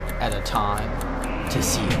at a time to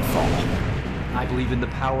see it fall. I believe in the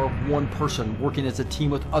power of one person working as a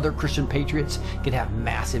team with other Christian patriots can have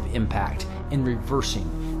massive impact in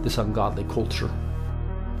reversing this ungodly culture.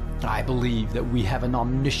 I believe that we have an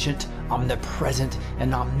omniscient, omnipresent,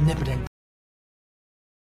 and omnipotent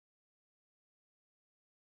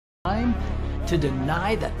time to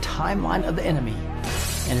deny the timeline of the enemy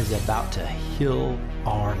and is about to heal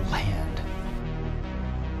our land.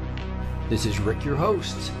 This is Rick, your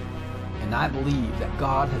host, and I believe that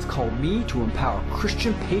God has called me to empower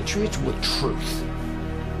Christian patriots with truth.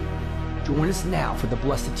 Join us now for the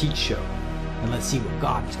Blessed to Teach show, and let's see what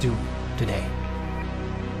God is doing today.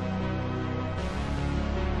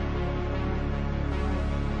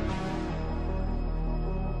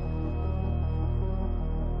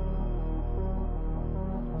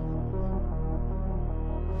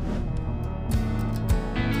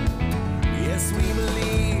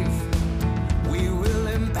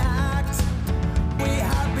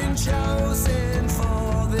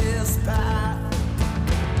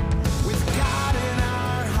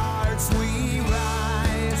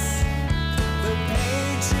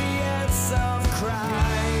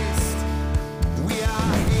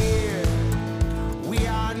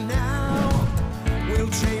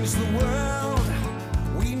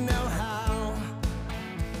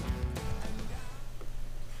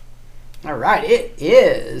 All right, it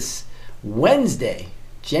is Wednesday,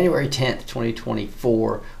 January 10th,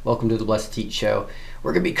 2024. Welcome to the Blessed Teach Show.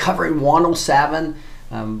 We're going to be covering Juan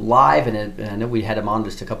live, and I know we had him on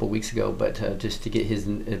just a couple weeks ago, but just to get his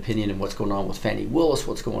opinion on what's going on with Fani Willis,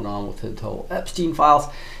 what's going on with the whole Epstein files,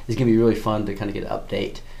 is going to be really fun to kind of get an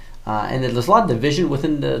update. And there's a lot of division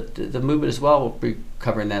within the movement as well. We'll be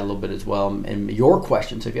covering that a little bit as well. And your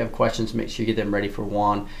questions, if you have questions, make sure you get them ready for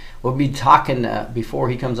Juan. We'll be talking before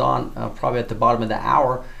he comes on, probably at the bottom of the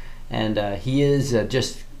hour. And he is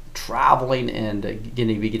just traveling and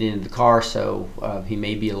getting into the car, so he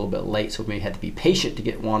may be a little bit late. So we may have to be patient to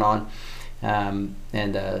get Juan on.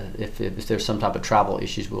 If there's some type of travel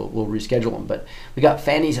issues, we'll reschedule him. But we got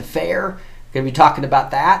Fani's affair. Going to be talking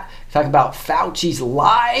about that, talking about Fauci's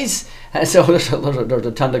lies. And so there's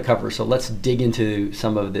a ton to cover. So let's dig into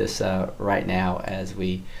some of this right now as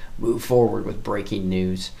we move forward with breaking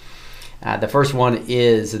news. The first one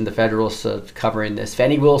is in the Federalist covering this.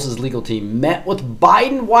 Fani Willis's legal team met with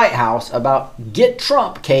Biden White House about Get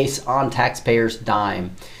Trump case on taxpayers'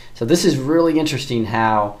 dime. So this is really interesting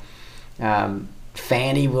how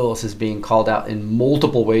Fani Willis is being called out in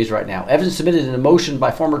multiple ways right now. Evidence submitted in a motion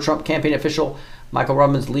by former Trump campaign official Michael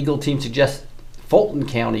Rubin's legal team suggests Fulton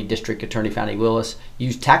County District Attorney Fani Willis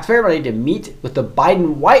used taxpayer money to meet with the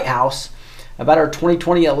Biden White House about our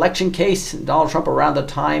 2020 election case, Donald Trump, around the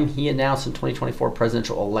time he announced the 2024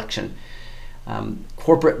 presidential election.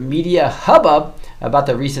 Corporate media hubbub about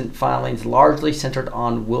the recent filings largely centered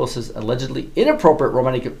on Willis's allegedly inappropriate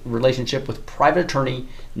romantic relationship with private attorney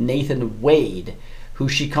Nathan Wade, who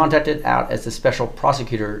she contacted out as the special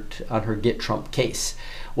prosecutor on her Get Trump case.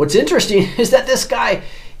 What's interesting is that this guy,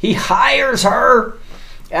 he hires her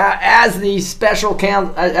as the special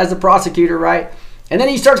as the prosecutor, right? And then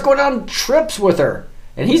he starts going on trips with her.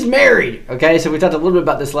 And he's married, okay? So we talked a little bit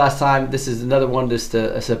about this last time. This is another one.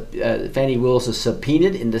 Fani Willis is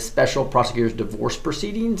subpoenaed in the special prosecutor's divorce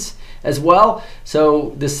proceedings as well.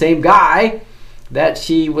 So the same guy that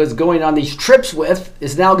she was going on these trips with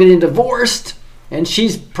is now getting divorced, and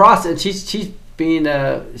she's being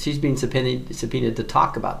subpoenaed to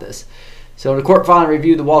talk about this. So in a court filing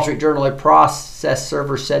review, the Wall Street Journal, a process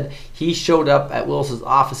server, said he showed up at Willis's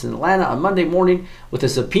office in Atlanta on Monday morning with a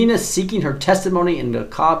subpoena seeking her testimony in the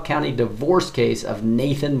Cobb County divorce case of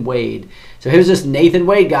Nathan Wade. So here's this Nathan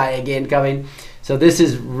Wade guy again coming. So this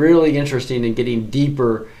is really interesting and getting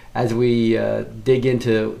deeper as we dig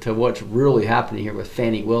into what's really happening here with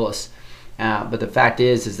Fani Willis. But the fact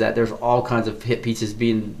is that there's all kinds of hit pieces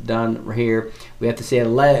being done here. We have to say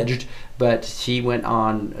alleged, but she went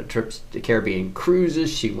on trips to Caribbean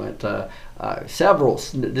cruises. She went several.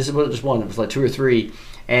 This is just one. It was like 2 or 3.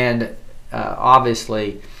 And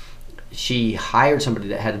obviously, she hired somebody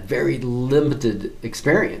that had very limited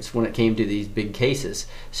experience when it came to these big cases.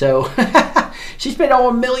 So she spent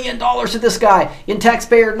over $1 million to this guy in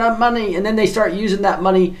taxpayer money, and then they start using that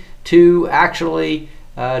money to actually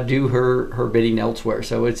do her bidding elsewhere.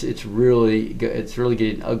 So it's really good. It's really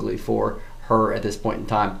getting ugly for her at this point in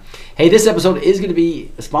time. Hey, this episode is going to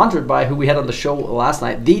be sponsored by who we had on the show last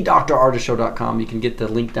night, thedrartistshow.com. You can get the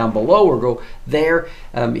link down below or go there.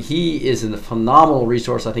 He is a phenomenal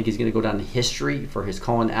resource. I think he's going to go down in history for his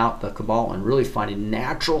calling out the cabal and really finding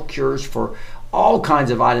natural cures for all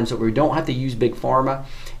kinds of items that we don't have to use big pharma.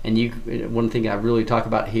 And one thing I really talk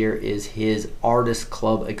about here is his Artist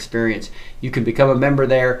Club experience. You can become a member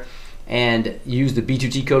there and use the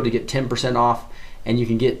B2T code to get 10% off, and you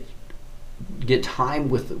can get time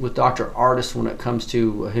with Dr. Artist when it comes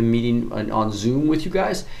to him meeting on Zoom with you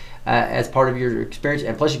guys as part of your experience.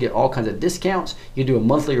 And plus you get all kinds of discounts. You can do a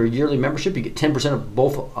monthly or yearly membership. You get 10% of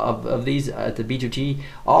both of these at the B2T.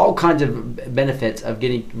 All kinds of benefits of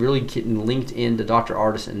really getting linked into Dr.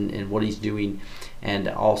 Artist and what he's doing, and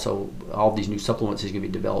also all these new supplements he's going to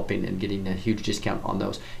be developing and getting a huge discount on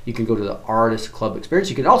those. You can go to the Artist Club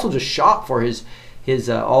experience. You can also just shop for his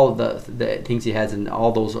all of the things he has, and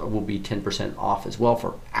all those will be 10% off as well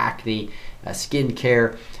for acne, skin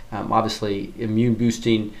care, obviously immune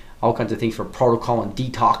boosting, all kinds of things for protocol and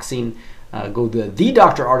detoxing. Go to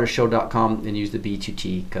thedrartistshow.com and use the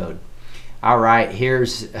B2T code. All right,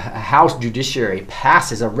 here's House Judiciary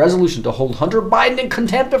passes a resolution to hold Hunter Biden in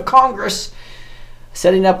contempt of Congress,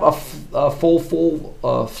 setting up a full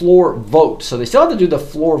floor vote. So they still have to do the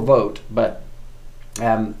floor vote, but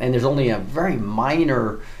and there's only a very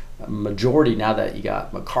minor majority now that you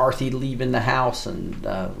got McCarthy leaving the House and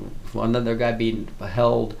one other guy being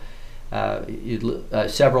held.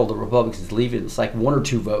 Several of the Republicans leaving. It's like 1 or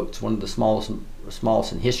 2 votes, one of the smallest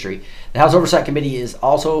in history. The House Oversight Committee is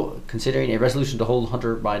also considering a resolution to hold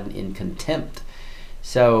Hunter Biden in contempt.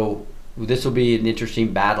 So this will be an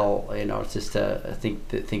interesting battle. It's just I think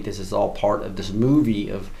this is all part of this movie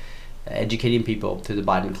of educating people to the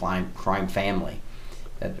Biden crime family.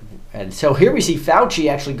 And so here we see Fauci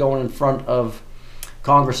actually going in front of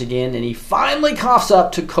Congress again, and he finally coughs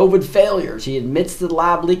up to COVID failures. He admits the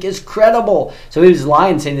lab leak is credible. So he was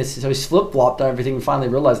lying, saying this. So he's flip-flopped on everything and finally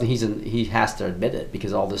realized he has to admit it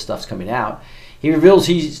because all this stuff's coming out. He reveals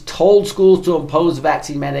he's told schools to impose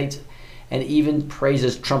vaccine mandates and even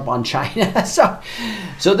praises Trump on China. So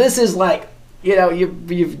this is like,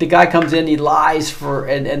 the guy comes in, he lies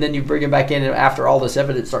and then you bring him back in, and after all this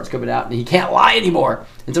evidence starts coming out, and he can't lie anymore.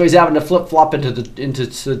 And so he's having to flip-flop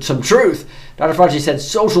into some truth. Dr. Fauci said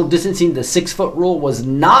social distancing, the 6-foot rule, was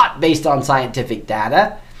not based on scientific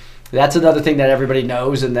data. That's another thing that everybody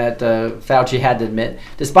knows and that Fauci had to admit.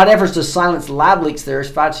 Despite efforts to silence lab leaks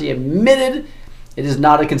theorists, Fauci admitted it is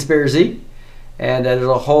not a conspiracy. And there's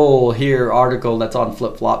a whole article that's on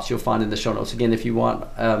flip-flops you'll find in the show notes. Again, if you want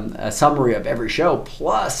a summary of every show,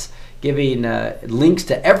 plus giving links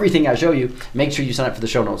to everything I show you, make sure you sign up for the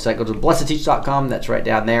show notes. Go to blessed2teach.com. That's right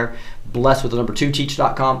down there. Blessed with the number 2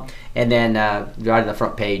 teach.com. And then right on the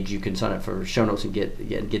front page, you can sign up for show notes and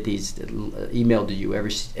get these emailed to you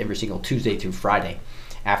every single Tuesday through Friday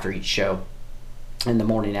after each show and the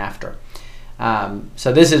morning after.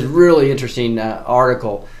 So this is really interesting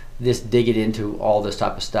article. This digging into all this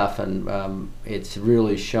type of stuff, and it's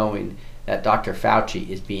really showing that Dr. Fauci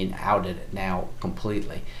is being outed now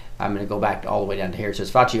completely. I'm going to go back all the way down to here. It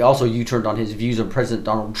says Fauci also U-turned on his views on President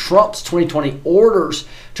Donald Trump's 2020 orders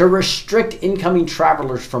to restrict incoming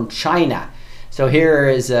travelers from China. So here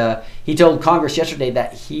is, he told Congress yesterday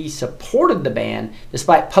that he supported the ban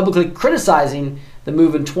despite publicly criticizing the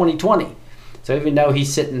move in 2020. So even though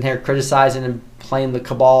he's sitting there criticizing and playing the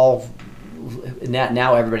cabal,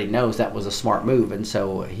 now everybody knows that was a smart move, and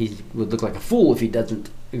so he would look like a fool if he doesn't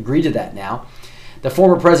agree to that now. The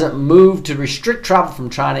former president moved to restrict travel from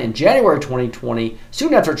China in January 2020,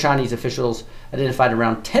 soon after Chinese officials identified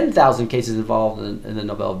around 10,000 cases involved in the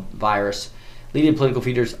novel virus. Leading political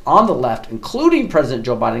figures on the left, including President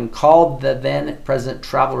Joe Biden, called the then president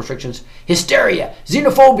travel restrictions hysteria,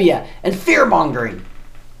 xenophobia, and fear-mongering.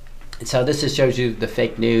 And so this just shows you the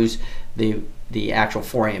fake news, the actual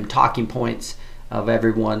 4 a.m. talking points of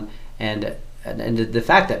everyone, and the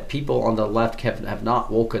fact that people on the left have not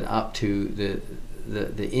woken up to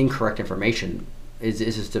the incorrect information is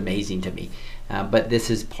just amazing to me. But this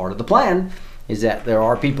is part of the plan, is that there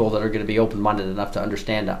are people that are going to be open-minded enough to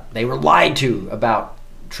understand that they were lied to about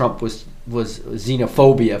Trump was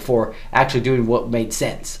xenophobia for actually doing what made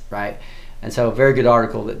sense, right? And so a very good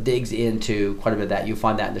article that digs into quite a bit of that. You'll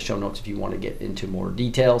find that in the show notes if you want to get into more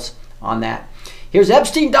details on that. Here's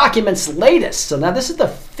Epstein documents latest. So now this is the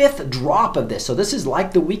 5th drop of this. So this is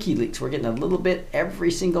like the WikiLeaks. We're getting a little bit every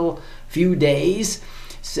single few days,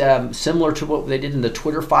 similar to what they did in the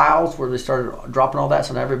Twitter files where they started dropping all that.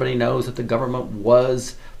 So now everybody knows that the government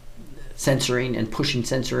was censoring and pushing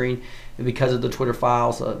censoring because of the Twitter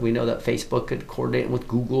files. We know that Facebook could coordinate with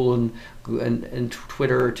Google and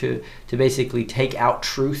Twitter to basically take out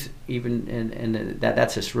truth, even, and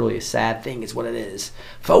that's just really a sad thing is what it is.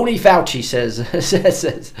 Phony Fauci says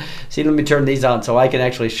see, let me turn these on so I can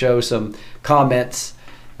actually show some comments.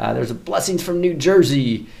 There's a blessings from New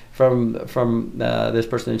Jersey. from this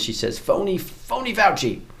person, and she says, phony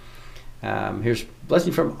Fauci. Here's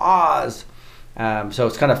blessing from Oz. So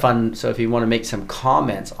it's kind of fun. So if you want to make some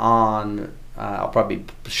comments on, I'll probably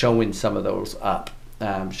be showing some of those up,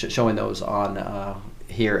 showing those on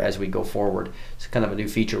here as we go forward. It's kind of a new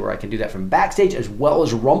feature where I can do that from Backstage as well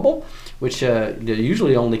as Rumble, which they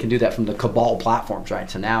usually only can do that from the Cabal platforms,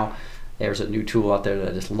 right? So now there's a new tool out there that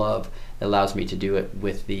I just love. It allows me to do it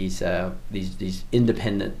with these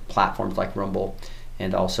independent platforms like Rumble,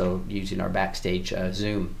 and also using our Backstage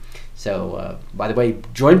Zoom. So by the way,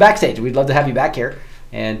 join Backstage. We'd love to have you back here.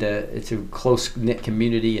 And it's a close-knit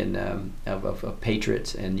community and of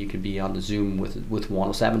patriots, and you could be on the Zoom with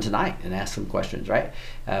Juan tonight and ask some questions, right?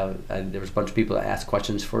 There was a bunch of people that asked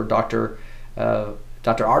questions for Dr.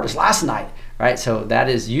 Artis last night, right? So that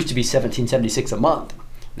used to be $17.76 a month.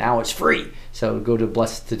 Now it's free. So go to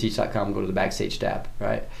blessedtoteach.com, go to the Backstage tab,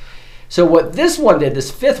 right? So what this one did,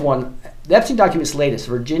 this fifth one, the Epstein documents latest,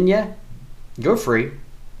 Virginia, go free,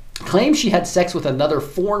 claims she had sex with another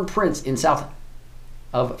foreign prince in South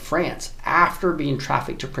of France after being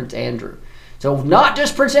trafficked to Prince Andrew. So not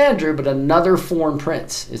just Prince Andrew, but another foreign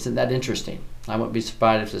prince. Isn't that interesting? I wouldn't be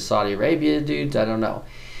surprised if the Saudi Arabia dudes, I don't know.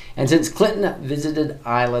 And since Clinton visited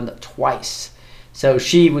Ireland twice. So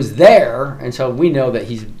she was there, and so we know that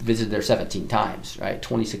he's visited there 17 times, right?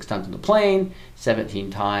 26 times on the plane,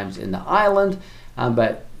 17 times in the island,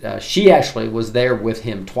 but she actually was there with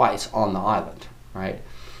him twice on the island, right?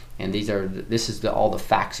 And this is all the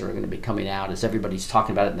facts that are going to be coming out as everybody's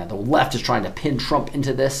talking about it. Now the left is trying to pin Trump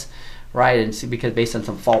into this, right? And see, because based on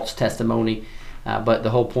some false testimony. But the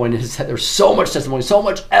whole point is that there's so much testimony, so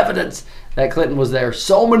much evidence that Clinton was there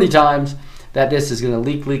so many times that this is going to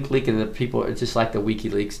leak, and the people, it's just like the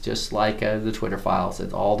WikiLeaks, just like the Twitter files,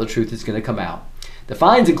 that all the truth is going to come out. The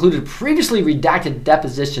findings included previously redacted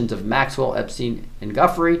depositions of Maxwell, Epstein, and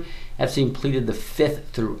Guthrie. Epstein pleaded the fifth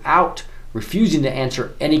throughout, refusing to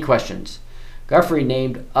answer any questions. Guthrie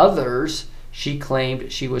named others she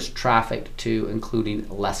claimed she was trafficked to, including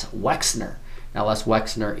Les Wexner. Now, Les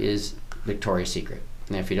Wexner is Victoria's Secret.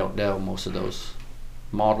 And if you don't know, most of those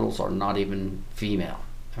models are not even female,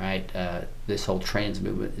 right? This whole trans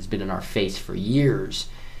movement has been in our face for years,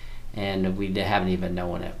 and we haven't even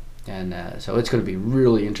known it. And so it's going to be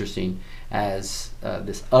really interesting as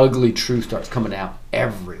this ugly truth starts coming out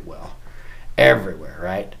everywhere,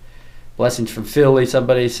 right? Blessings from Philly,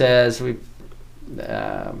 somebody says.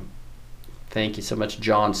 Thank you so much,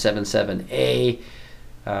 John 77A.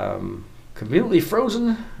 Conveniently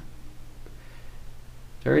frozen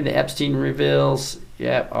during the Epstein reveals.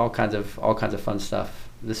 Yeah, all kinds of fun stuff.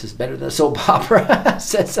 This is better than a soap opera.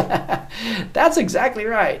 Says that's exactly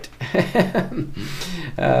right.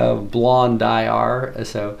 Blonde IR.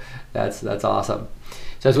 So that's awesome.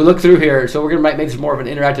 So as we look through here, so we're going to make this more of an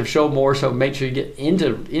interactive show more, so make sure you get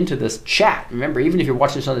into this chat. Remember, even if you're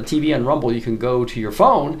watching this on the TV on Rumble, you can go to your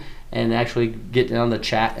phone and actually get on the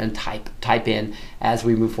chat and type in as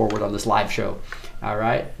we move forward on this live show. All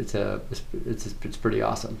right, it's pretty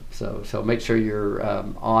awesome. So make sure you're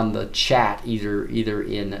on the chat either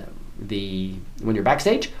in when you're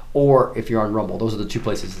backstage or if you're on Rumble. Those are the two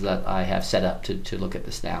places that I have set up to look at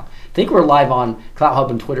this now. I think we're live on Clout Hub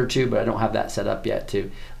and Twitter too, but I don't have that set up yet to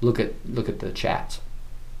look at the chats.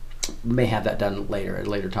 May have that done later at a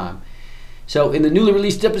later time. So in the newly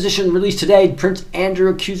released deposition released today, Prince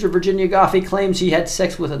Andrew accuser Virginia Goffey claims he had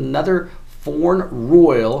sex with another foreign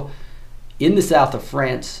royal in the south of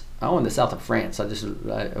France. Oh, in the south of France. I just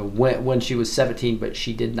when she was 17, but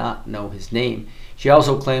she did not know his name. She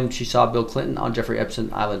also claimed she saw Bill Clinton on Jeffrey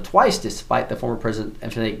Epstein Island twice, despite the former president's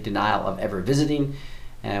emphatic denial of ever visiting.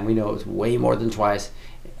 And we know it was way more than twice.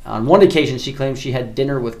 On one occasion, she claimed she had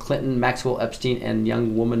dinner with Clinton, Maxwell Epstein, and a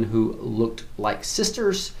young woman who looked like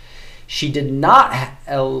sisters. She did not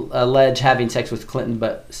allege having sex with Clinton,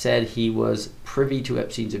 but said he was privy to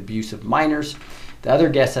Epstein's abuse of minors. The other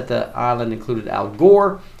guests at the island included Al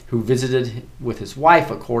Gore, who visited with his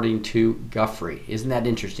wife, according to Guthrie. Isn't that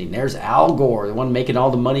interesting? There's Al Gore, the one making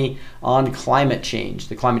all the money on climate change.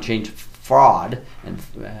 The climate change fraud and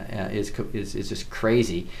is just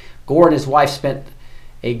crazy. Gore and his wife spent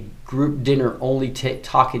a group dinner only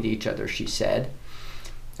talking to each other, she said.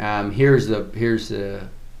 Here's the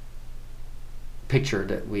picture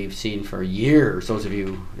that we've seen for years. Those of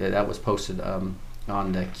you that was posted on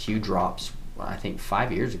the Q drops, I think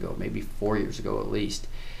 5 years ago, maybe 4 years ago at least.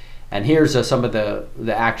 And here's some of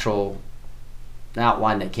the actual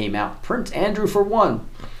outline that came out. Prince Andrew for one.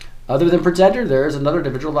 Other than Prince Andrew, there is another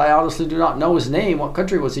individual that I honestly do not know his name. What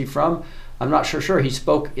country was he from? I'm not sure. He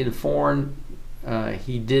spoke in foreign.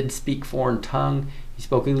 He did speak foreign tongue. He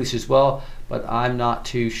spoke English as well, but I'm not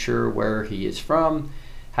too sure where he is from.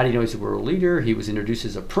 How do you know he's a world leader? He was introduced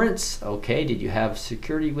as a prince. Okay, did you have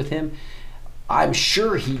security with him? I'm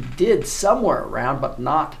sure he did somewhere around, but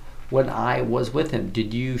not when I was with him.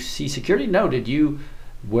 Did you see security? No.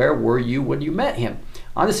 Where were you when you met him?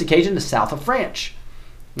 On this occasion, the south of France.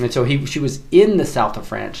 And so she was in the south of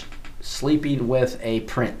France, sleeping with a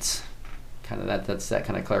prince. Kind of that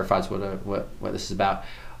kind of clarifies what this is about.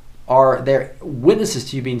 Are there witnesses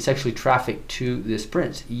to you being sexually trafficked to this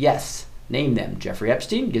prince? Yes. Name them: Jeffrey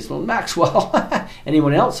Epstein, Ghislaine Maxwell.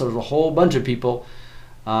 Anyone else? So there's a whole bunch of people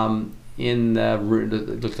in the room.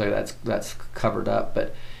 It looks like that's covered up.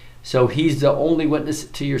 But so he's the only witness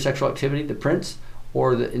to your sexual activity, the prince,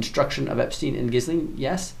 or the instruction of Epstein and Ghislaine?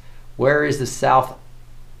 Yes. Where is the south?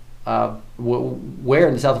 Where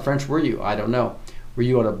in the south of France were you? I don't know. Were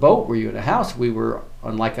you on a boat? Were you in a house? We were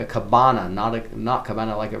on like a cabana, not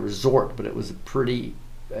cabana, like a resort, but it was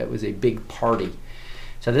a big party.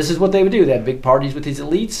 So this is what they would do. They had big parties with these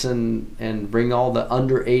elites and bring all the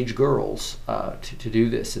underage girls to do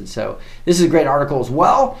this. And so this is a great article as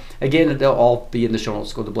well. Again, they'll all be in the show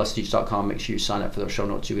notes. Go to blessedteach.com. Make sure you sign up for those show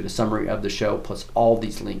notes. You get a summary of the show plus all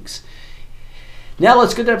these links. Now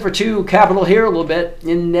let's get that for two Capitol here a little bit.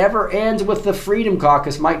 It never ends with the Freedom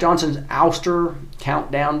Caucus. Mike Johnson's ouster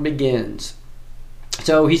countdown begins.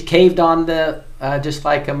 So he's caved on just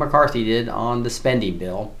like McCarthy did on the spending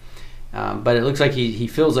bill. But it looks like he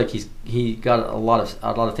feels like he got a lot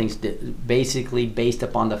of things basically based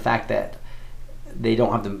upon the fact that they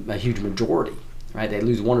don't have a huge majority, right? They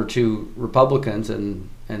lose one or two Republicans and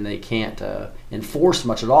they can't enforce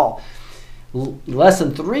much at all. Less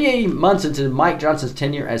than 3 months into Mike Johnson's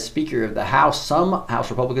tenure as Speaker of the House, some House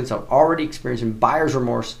Republicans have already experienced buyer's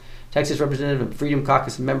remorse. Texas Representative and Freedom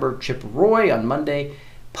Caucus member Chip Roy on Monday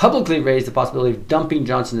publicly raised the possibility of dumping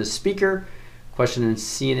Johnson as Speaker. Question in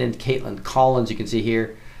CNN, Caitlin Collins, you can see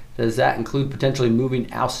here. Does that include potentially moving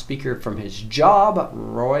House Speaker from his job?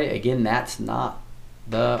 Roy, again, that's not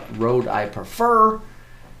the road I prefer.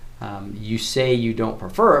 You say you don't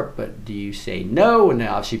prefer it, but do you say no? And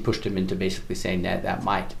now she pushed him into basically saying that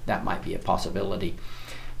might be a possibility.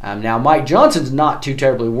 Now, Mike Johnson's not too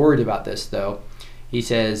terribly worried about this, though. He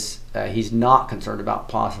says he's not concerned about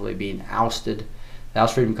possibly being ousted. The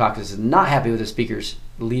House Freedom Caucus is not happy with the Speaker's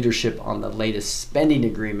leadership on the latest spending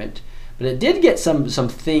agreement, but it did get some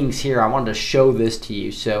things here. I wanted to show this to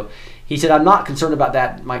you. So he said, I'm not concerned about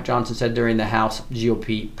that, Mike Johnson said during the House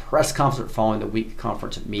GOP press conference following the week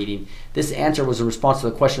conference meeting. This answer was a response to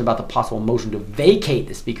the question about the possible motion to vacate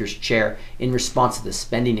the Speaker's chair in response to the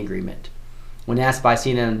spending agreement. When asked by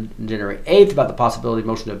CNN on January 8th about the possibility of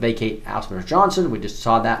motion to vacate House Member Johnson, we just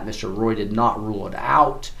saw that Mr. Roy did not rule it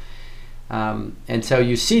out. And so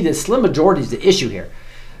you see the slim majority is the issue here.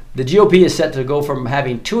 The GOP is set to go from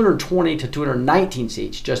having 220 to 219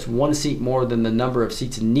 seats, just one seat more than the number of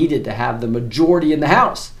seats needed to have the majority in the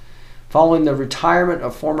House. Following the retirement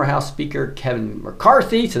of former House Speaker Kevin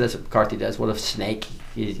McCarthy, so that's what McCarthy does. What a snake.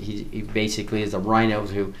 He basically is a rhino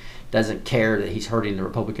who doesn't care that he's hurting the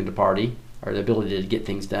Republican Party or the ability to get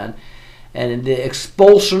things done. And the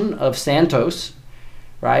expulsion of Santos,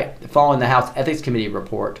 right, following the House Ethics Committee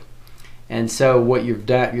report. And so what you're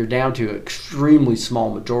down to an extremely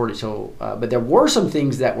small majority. So, but there were some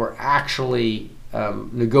things that were actually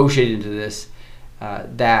negotiated into this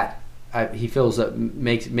that he feels that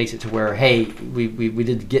makes it to where, hey, we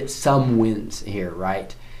did get some wins here,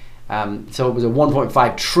 right? So it was a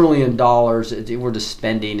 $1.5 trillion. We're just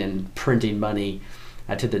spending and printing money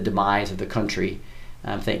to the demise of the country.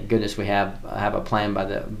 Thank goodness we have a plan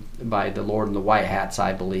by the Lord in the white hats,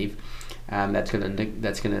 I believe. That's going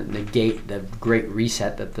to negate the great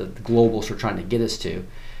reset that the globalists are trying to get us to.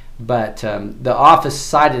 But the office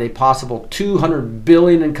cited a possible $200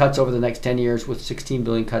 billion in cuts over the next 10 years, with $16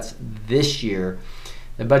 billion cuts this year.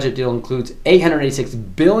 The budget deal includes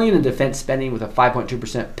 $886 billion in defense spending, with a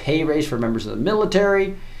 5.2% pay raise for members of the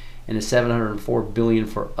military, and a $704 billion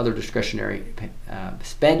for other discretionary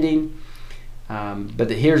spending. But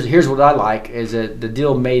here's what I like is that the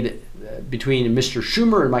deal made between Mr.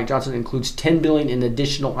 Schumer and Mike Johnson includes $10 billion in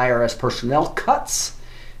additional IRS personnel cuts,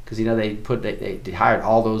 because they hired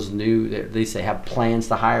all those new. At least they have plans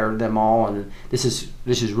to hire them all, and this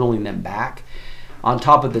is rolling them back. On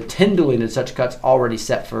top of the $10 billion in such cuts already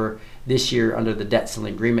set for this year under the debt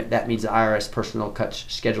ceiling agreement, that means the IRS personnel cuts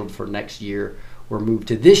scheduled for next year were moved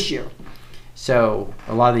to this year. So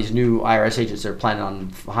a lot of these new IRS agents they're planning on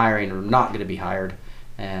hiring are not going to be hired.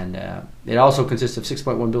 And it also consists of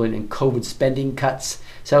 $6.1 billion in COVID spending cuts.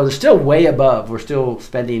 So they're still way above. We're still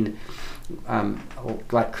spending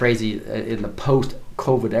like crazy in the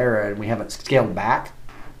post-COVID era, and we haven't scaled back.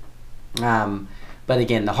 But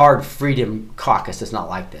again, the Hard Freedom Caucus does not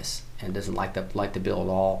like this and doesn't like the bill at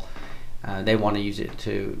all. They want to use it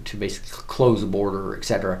to basically close the border,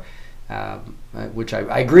 etc., which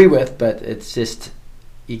I agree with. But it's just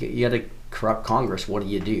you got to corrupt Congress. What do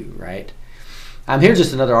you do, right? Here's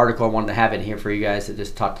just another article I wanted to have in here for you guys that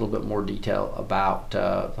just talked a little bit more detail about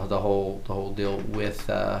the whole deal with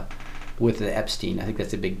the Epstein. I think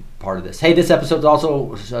that's a big part of this. Hey, this episode is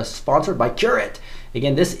also sponsored by Cure It.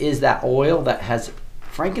 Again, this is that oil that has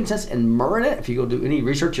frankincense and myrrh in it. If you go do any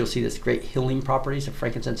research, you'll see this great healing properties of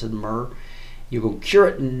frankincense and myrrh. You go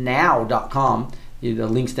cureitnow.com. The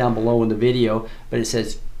link's down below in the video, but it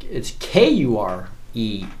says it's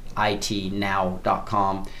KUREIT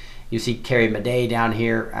now.com. You see Carrie Madej down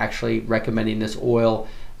here actually recommending this oil.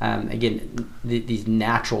 Again, these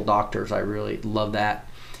natural doctors, I really love that.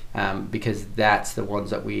 Because that's the ones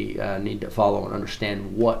that we need to follow and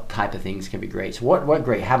understand what type of things can be great. So what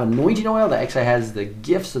great? Have anointing oil that actually has the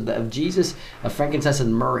gifts of Jesus, of frankincense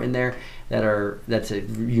and myrrh in there. That's a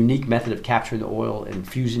unique method of capturing the oil and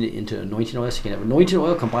fusing it into anointing oil. So you can have anointing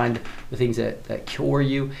oil combined with things that cure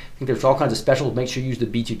you. I think there's all kinds of specials. Make sure you use the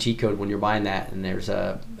B2T code when you're buying that. And there's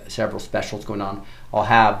several specials going on. I'll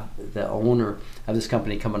have the owner of this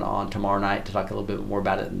company coming on tomorrow night to talk a little bit more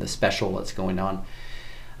about it and the special that's going on.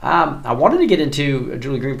 I wanted to get into a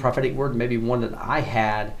Julie Green prophetic word, maybe one that I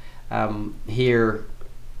had here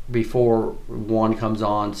before Juan comes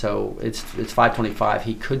on. So it's 5:25.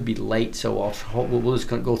 He could be late, so we'll just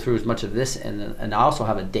go through as much of this, and I also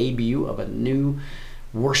have a debut of a new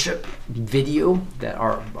worship video that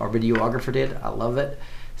our videographer did. I love it,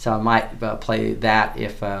 so I might play that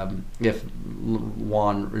if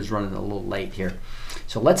Juan is running a little late here.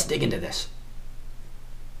 So let's dig into this.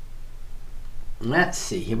 Let's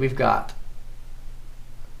see, here we've got,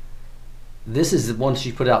 this is the one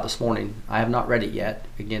she put out this morning. I have not read it yet,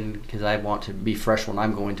 again, because I want to be fresh when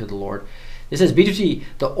I'm going to the Lord. It says, B2T,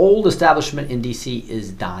 the old establishment in D.C.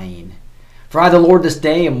 is dying. For I, the Lord, this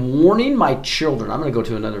day am warning my children. I'm going to go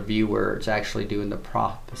to another view where it's actually doing the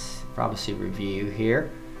prophecy review here.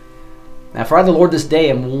 Now, for I, the Lord, this day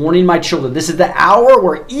am warning my children. This is the hour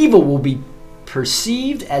where evil will be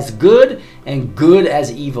perceived as good and good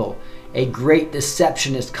as evil. A great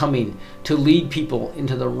deception is coming to lead people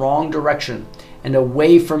into the wrong direction and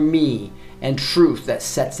away from me and truth that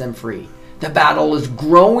sets them free. The battle is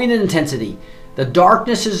growing in intensity. The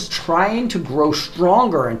darkness is trying to grow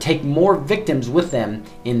stronger and take more victims with them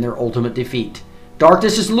in their ultimate defeat.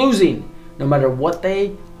 Darkness is losing, no matter what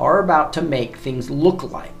they are about to make things look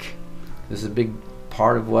like. This is a big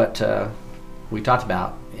part of what we talked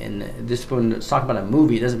about. And this, when it's talking about a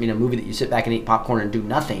movie, it doesn't mean a movie that you sit back and eat popcorn and do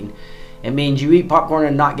nothing. It means you eat popcorn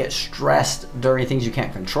and not get stressed during things you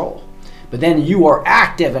can't control. But then you are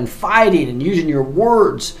active and fighting and using your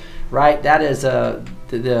words, right? That is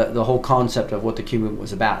the whole concept of what the Q movement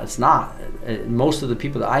was about. It's not. Most of the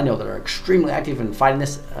people that I know that are extremely active in fighting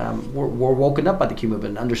this were woken up by the Q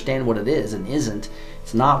movement and understand what it is and isn't.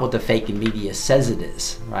 It's not what the fake media says it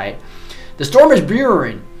is, right? The storm is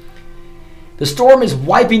brewing. The storm is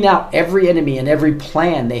wiping out every enemy and every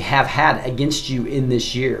plan they have had against you in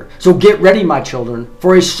this year. So get ready, my children,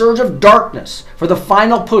 for a surge of darkness, for the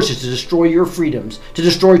final push is to destroy your freedoms, to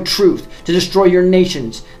destroy truth, to destroy your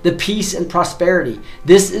nations, the peace and prosperity.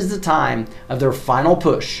 This is the time of their final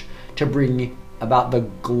push to bring about their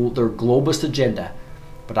globalist agenda.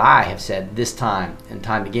 But I have said this time and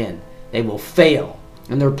time again, they will fail,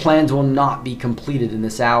 and their plans will not be completed in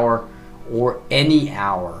this hour or any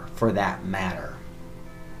hour for that matter.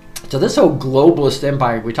 So this whole globalist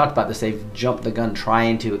empire, we talked about this, they've jumped the gun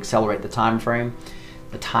trying to accelerate the time frame,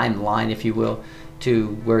 the timeline, if you will, to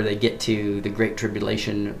where they get to the Great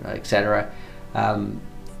Tribulation, etc.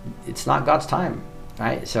 It's not God's time,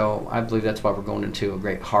 right? So I believe that's why we're going into a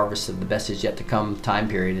great harvest of the best is yet to come time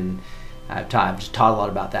period. And I've just taught a lot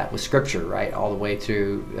about that with Scripture, right? All the way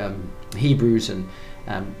through Hebrews and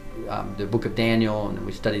the book of Daniel, and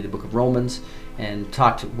we studied the book of Romans, and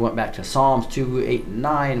went back to Psalms 2, 8, and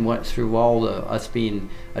 9, went through all us being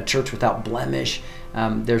a church without blemish.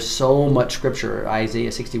 There's so much Scripture,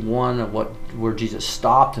 Isaiah 61, of where Jesus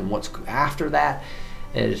stopped and what's after that.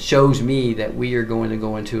 It shows me that we are going to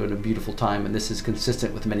go into a beautiful time, and this is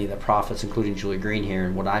consistent with many of the prophets, including Julie Green here,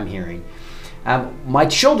 and what I'm hearing. My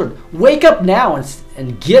children, wake up now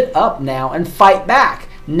and get up now and fight back.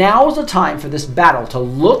 Now is the time for this battle to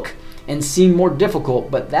look and seem more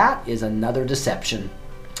difficult, but that is another deception.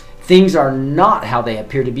 Things are not how they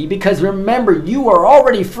appear to be, because remember, you are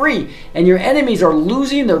already free, and your enemies are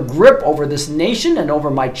losing their grip over this nation and over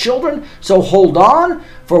my children. So hold on,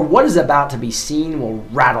 for what is about to be seen will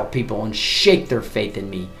rattle people and shake their faith in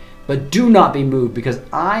me. But do not be moved, because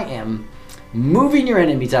I am moving your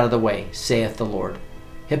enemies out of the way, saith the Lord.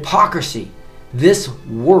 Hypocrisy, this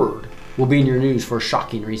word will be in your news for a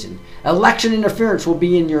shocking reason. Election interference will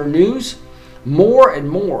be in your news. More and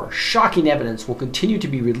more shocking evidence will continue to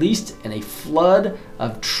be released, and a flood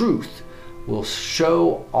of truth will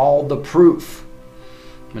show all the proof.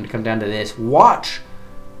 I'm going to come down to this. Watch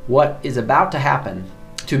what is about to happen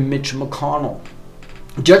to Mitch McConnell.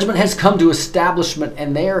 Judgment has come to establishment,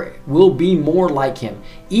 and there will be more like him.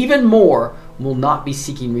 Even more will not be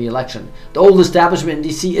seeking re-election. The old establishment in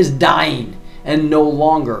D.C. is dying and no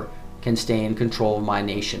longer can stay in control of my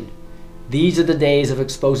nation. These are the days of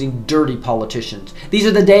exposing dirty politicians. These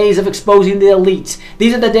are the days of exposing the elites.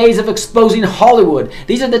 These are the days of exposing Hollywood.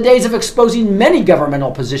 These are the days of exposing many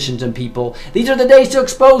governmental positions and people. These are the days to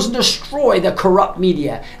expose and destroy the corrupt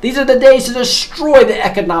media. These are the days to destroy the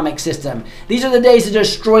economic system. These are the days to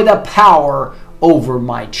destroy the power over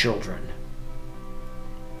my children.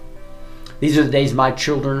 These are the days, my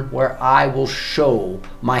children, where I will show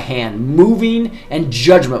my hand moving, and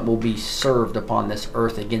judgment will be served upon this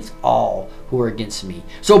earth against all who are against me.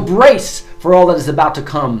 So brace for all that is about to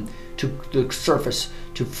come to the surface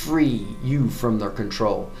to free you from their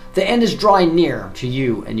control. The end is drawing near to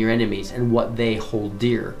you and your enemies and what they hold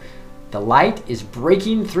dear. The light is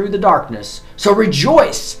breaking through the darkness. So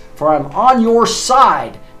rejoice, for I'm on your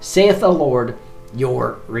side, saith the Lord,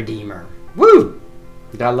 your Redeemer. Woo!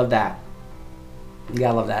 Gotta love that.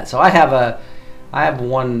 Gotta love that. So I have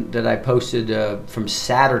one that I posted from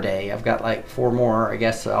Saturday. I've got like 4 more, I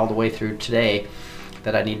guess, all the way through today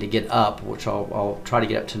that I need to get up, which I'll try to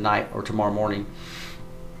get up tonight or tomorrow morning.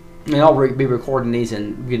 And I'll be recording these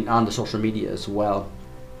and getting on the social media as well.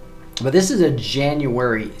 But this is a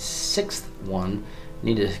January 6th one. I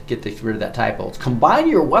need to get rid of that typo. It's combine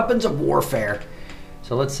your weapons of warfare.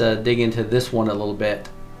 So let's dig into this one a little bit.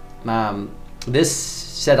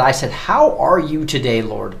 I said, how are you today,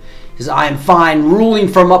 Lord? He says, I am fine, ruling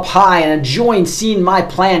from up high and enjoying seeing my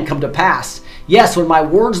plan come to pass. Yes, when my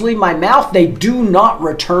words leave my mouth, they do not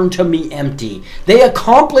return to me empty. They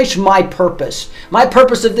accomplish my purpose. My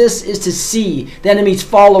purpose of this is to see the enemy's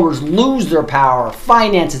followers lose their power,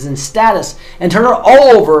 finances, and status, and turn it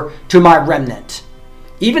all over to my remnant.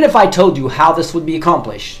 Even if I told you how this would be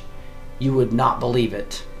accomplished, you would not believe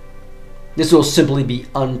it. This will simply be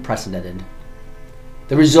unprecedented.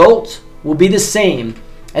 The result will be the same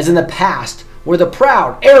as in the past, where the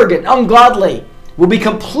proud, arrogant, ungodly will be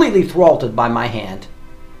completely throttled by my hand.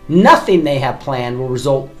 Nothing they have planned will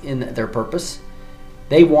result in their purpose.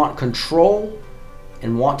 They want control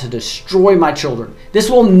and want to destroy my children. This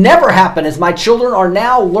will never happen, as my children are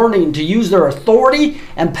now learning to use their authority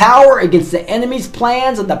and power against the enemy's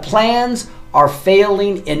plans, and the plans are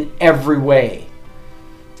failing in every way.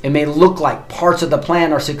 It may look like parts of the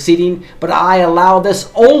plan are succeeding, but I allow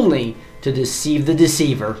this only to deceive the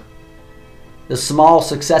deceiver. The small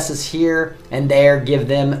successes here and there give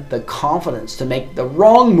them the confidence to make the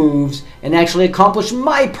wrong moves and actually accomplish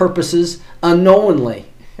my purposes unknowingly.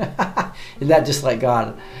 Isn't that just like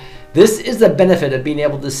God? This is the benefit of being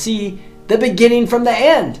able to see the beginning from the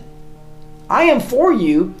end. I am for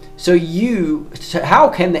you, so how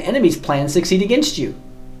can the enemy's plan succeed against you?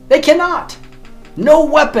 They cannot. No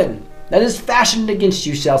weapon that is fashioned against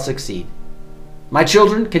you shall succeed. My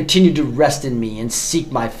children, continue to rest in me and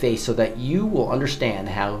seek my face, so that you will understand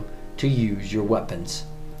how to use your weapons.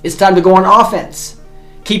 It's time to go on offense.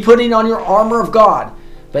 Keep putting on your armor of God,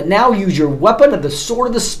 but now use your weapon of the sword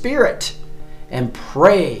of the Spirit and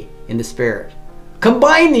pray in the Spirit.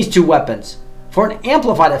 Combine these two weapons for an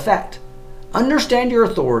amplified effect. Understand your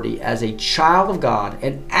authority as a child of God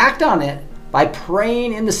and act on it by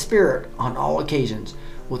praying in the Spirit on all occasions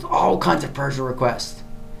with all kinds of prayers and requests.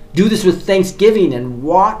 Do this with thanksgiving and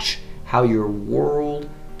watch how your world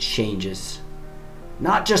changes.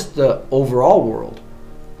 Not just the overall world,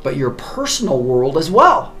 but your personal world as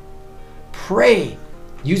well. Pray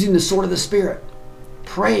using the sword of the Spirit.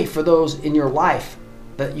 Pray for those in your life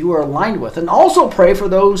that you are aligned with, and also pray for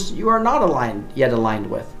those you are not yet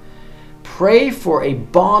aligned with. Pray for a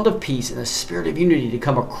bond of peace and a spirit of unity to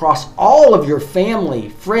come across all of your family,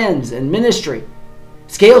 friends, and ministry.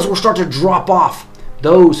 Scales will start to drop off.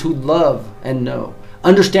 Those who love and know,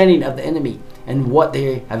 understanding of the enemy and what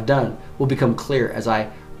they have done will become clear as I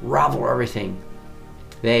ravel everything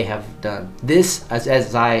they have done. This,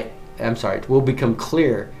 will become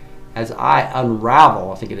clear as I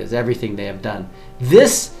unravel, everything they have done.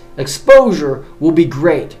 This exposure will be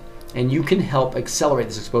great, and you can help accelerate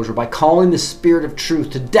this exposure by calling the Spirit of truth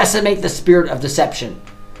to decimate the spirit of deception.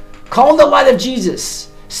 Call the light of Jesus.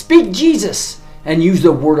 Speak Jesus, and use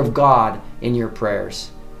the Word of God in your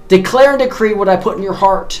prayers. Declare and decree what I put in your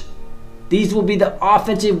heart. These will be the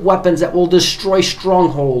offensive weapons that will destroy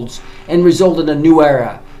strongholds and result in a new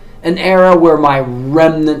era. An era where my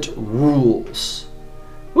remnant rules.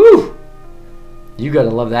 Woo! You gotta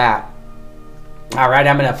love that. All right,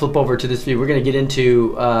 I'm gonna flip over to this video. We're gonna get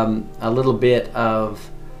into a little bit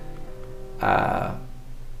of a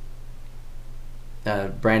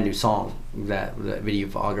brand new song that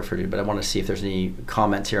videographer did, but I want to see if there's any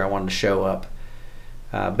comments here I wanted to show up.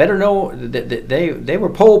 Better know that they were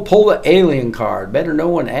pull the alien card, better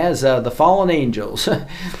known as the fallen angels.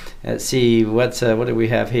 Let's see what do we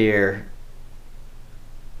have here.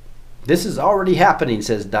 This is already happening,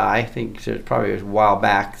 says Di. I think it's probably a while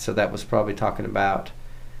back, so that was probably talking about.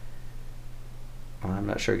 I'm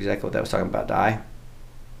not sure exactly what that was talking about, Di.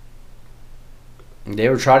 They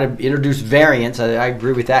were trying to introduce variants. I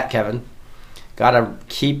agree with that, Kevin. Got to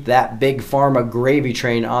keep that big pharma gravy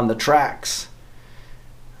train on the tracks.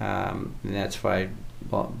 And that's why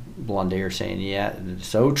Blonde are saying, yeah, it's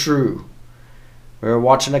so true. We're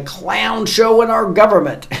watching a clown show in our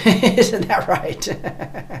government. Isn't that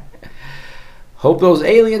right? Hope those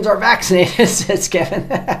aliens are vaccinated, says Kevin.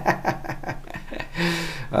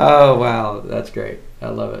 Oh, wow. That's great. I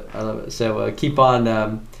love it. I love it. So keep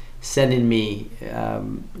on sending me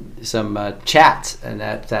some chats, and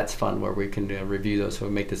that's fun, where we can review those, so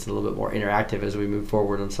we make this a little bit more interactive as we move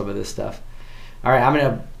forward on some of this stuff. All right,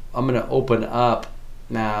 I'm gonna open up,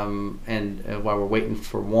 and while we're waiting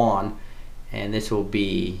for Juan, and this will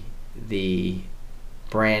be the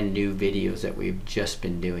brand new videos that we've just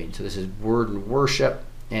been doing. So this is Word and Worship,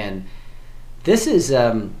 and this is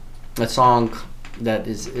a song that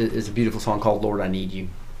is a beautiful song called Lord I Need You.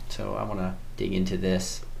 So I want to dig into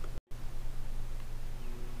this.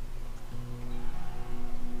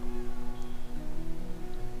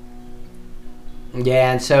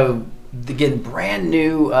 Yeah, and so again, brand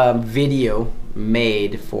new video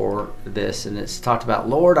made for this, and it's talked about,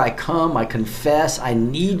 Lord, I come, I confess, I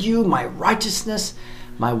need you, my righteousness,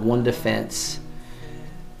 my one defense.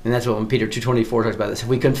 And that's what when Peter 2:24 talks about this. If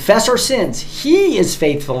we confess our sins, he is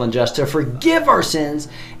faithful and just to forgive our sins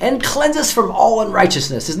and cleanse us from all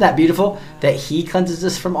unrighteousness. Isn't that beautiful? That he cleanses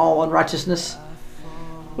us from all unrighteousness.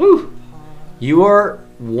 Woo! You are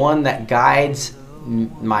one that guides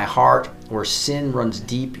my heart where sin runs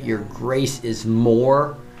deep. Your grace is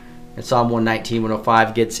more. And Psalm 119,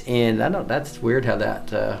 105 gets in. I know that's weird how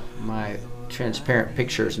that my transparent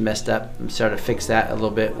picture is messed up. I'm starting to fix that a little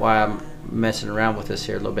bit while I'm messing around with this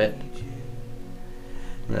here a little bit.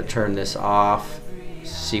 I'm going to turn this off,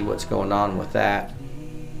 see what's going on with that.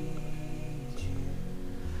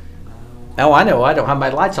 Oh, I know, I don't have my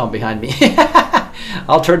lights on behind me.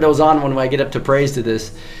 I'll turn those on when I get up to praise to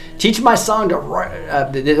this. Teach my song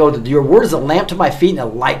to, your word is a lamp to my feet and a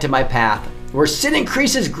light to my path. Where sin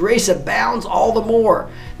increases, grace abounds all the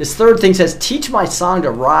more. This third thing says, teach my song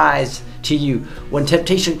to rise to you. When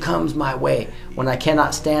temptation comes my way, when I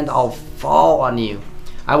cannot stand, I'll fall on you.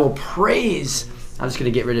 I will praise. I'm just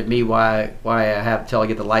going to get rid of me why I have till I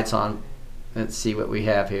get the lights on. Let's see what we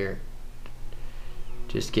have here.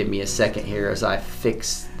 Just give me a second here as I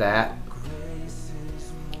fix that.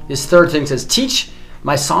 This third thing says, teach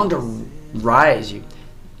my song to rise you.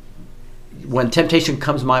 When temptation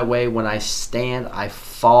comes my way, when I stand, I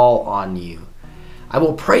fall on you. I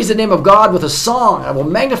will praise the name of God with a song. I will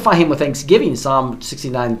magnify him with thanksgiving, Psalm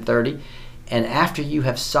 69:30. And after you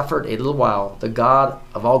have suffered a little while, the God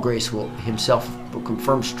of all grace will himself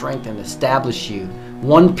confirm strength and establish you.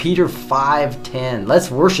 1 Peter 5:10. Let's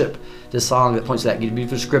worship this song that points to that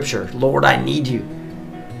beautiful scripture. Lord, I need you.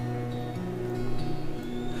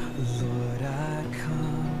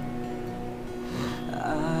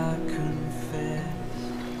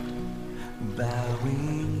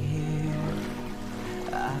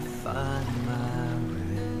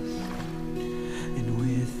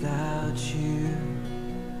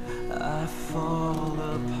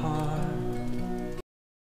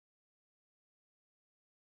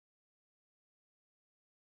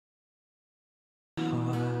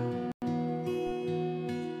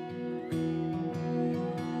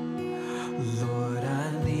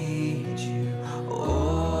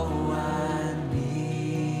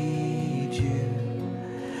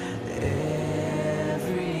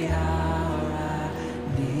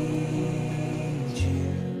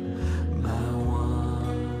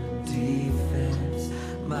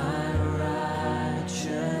 My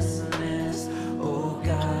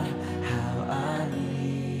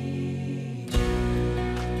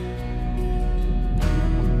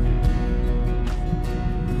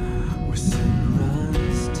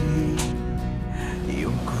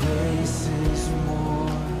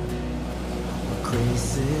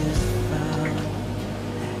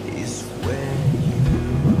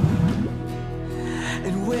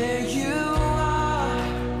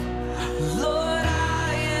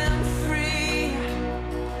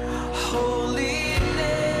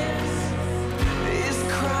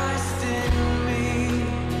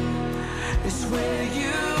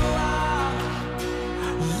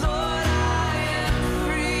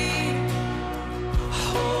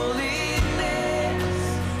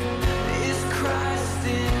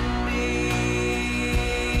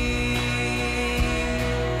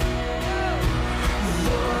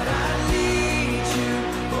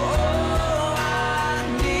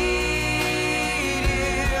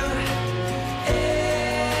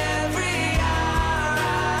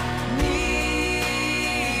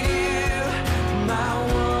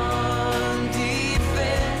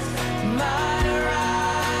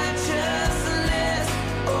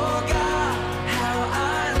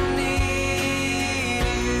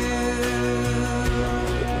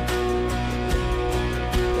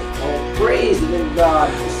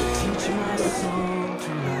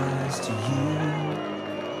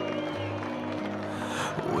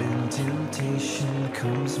temptation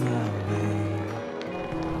comes my way,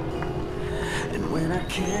 and when I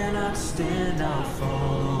cannot stand, I'll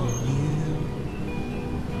follow you.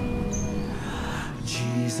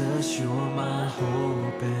 Jesus, you're my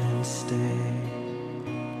hope and stay,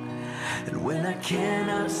 and when I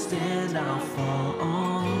cannot stand, I'll fall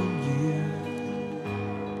on you.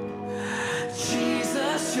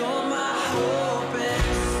 Jesus, you're my hope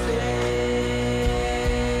and stay.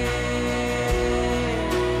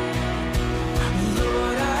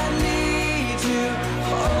 Lord, I need you.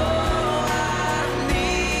 Oh, I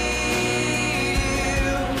need you.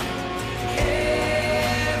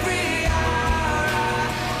 Every hour I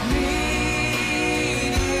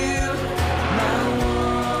need you. My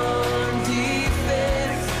one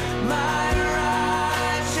defense, my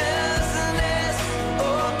righteousness.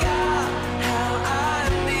 Oh God, how I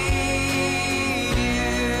need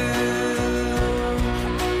you.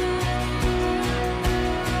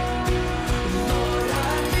 Lord, I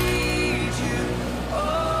need you.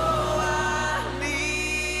 Oh, I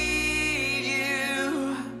need you.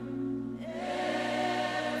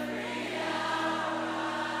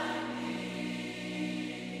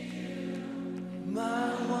 My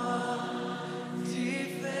one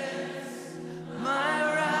defense, my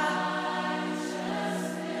righteousness.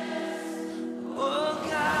 Oh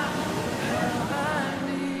God, how I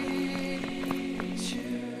need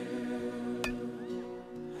you.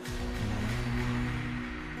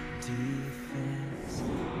 Defense,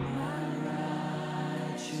 my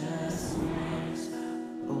righteousness.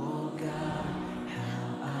 Oh God, how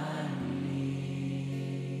I need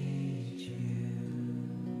you.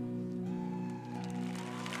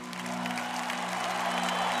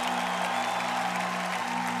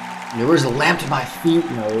 There is a lamp to my feet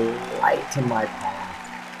and a light to my path.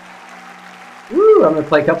 Woo! I'm gonna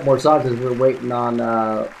play a couple more songs as we're waiting on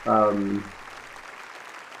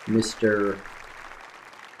Mr.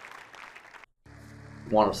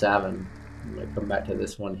 107. I'm gonna come back to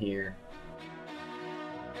this one here.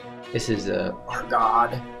 This is Our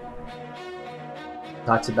God.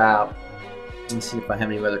 Talks about. Let me see if I have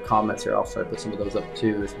any other comments here. I'll try to put some of those up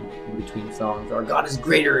too, in between songs. Our God is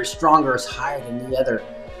greater, is stronger, is higher than the other.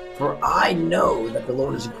 For I know that the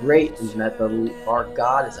Lord is great, and that our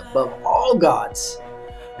God is above all gods.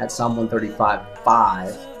 That's Psalm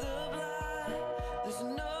 135:5.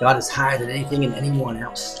 God is higher than anything and anyone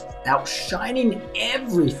else, outshining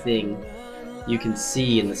everything you can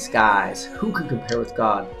see in the skies. Who can compare with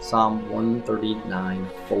God? Psalm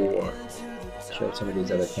 139:4. Show some of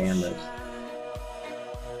these other cameras.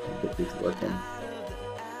 Get these working.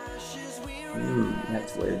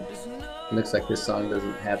 That's weird. Looks like this song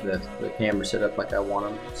doesn't have the camera set up like I want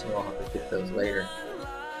them, so I'll have to get those later.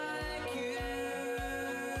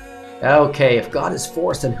 Okay, if God is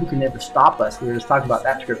for us, then who can ever stop us? We were just talking about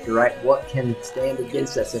that scripture, right? What can stand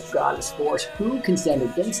against us? If God is for us, who can stand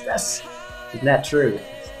against us? Isn't that true?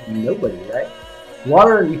 Nobody, right?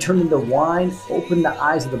 Water you turn into wine, open the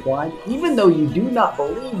eyes of the blind. Even though you do not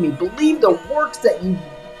believe me, believe the works that you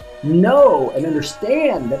know and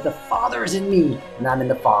understand that the Father is in me and I'm in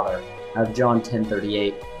the Father. Out of John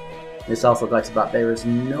 10:38. This also talks about there is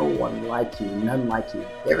no one like you, none like you.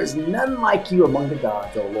 There is none like you among the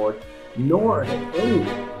gods, O Lord, nor are there any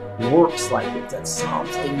works like it. That's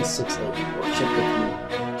Psalms 86:8. Worship with me.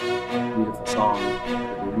 Beautiful song.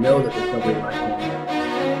 We know that there's nobody like him.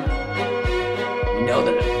 We know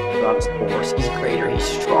that God is for us. He's greater, He's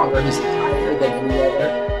stronger, He's higher than any other.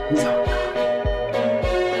 He's our God.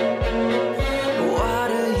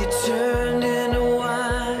 Water you turned into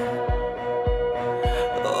wine,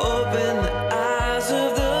 open the eyes of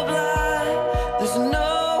the blind. There's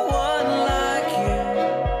no one like you,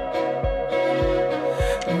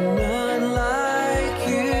 none like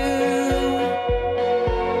you.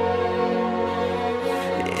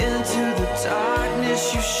 Into the darkness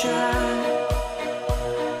you shine,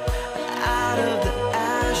 out of the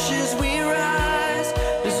ashes we rise.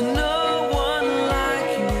 There's no one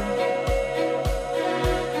like you,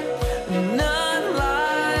 none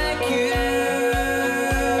like you.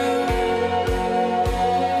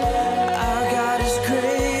 Our God is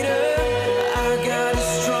greater, our God is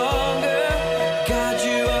stronger. God,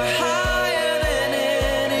 you are higher than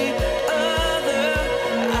any other.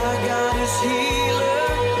 Our God is healer,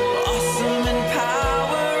 awesome in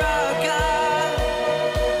power. Our God,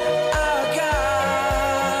 our God.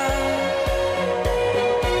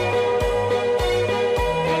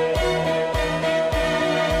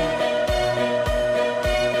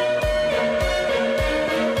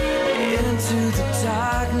 Into the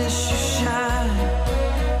darkness you shine,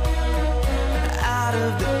 out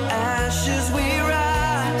of the ashes we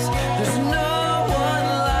rise. There's no one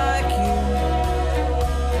like you,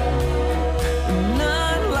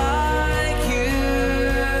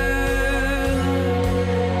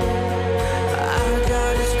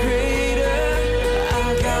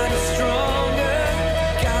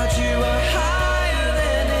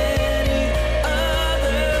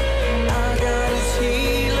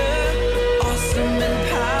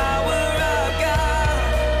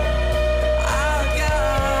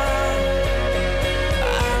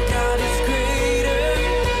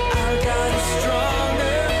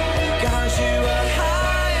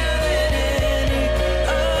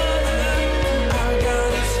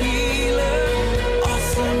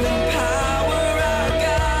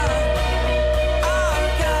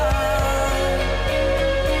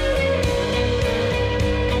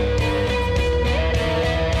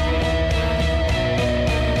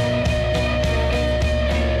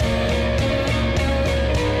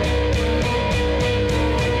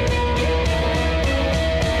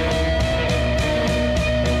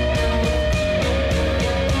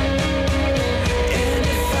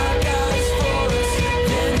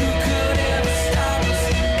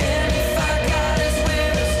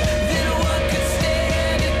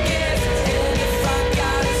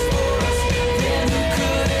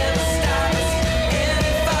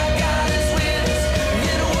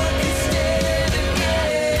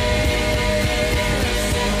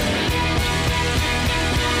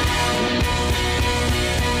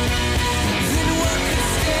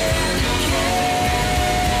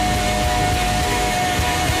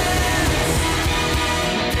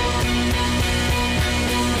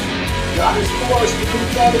 is for us. We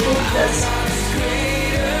can try to beat this.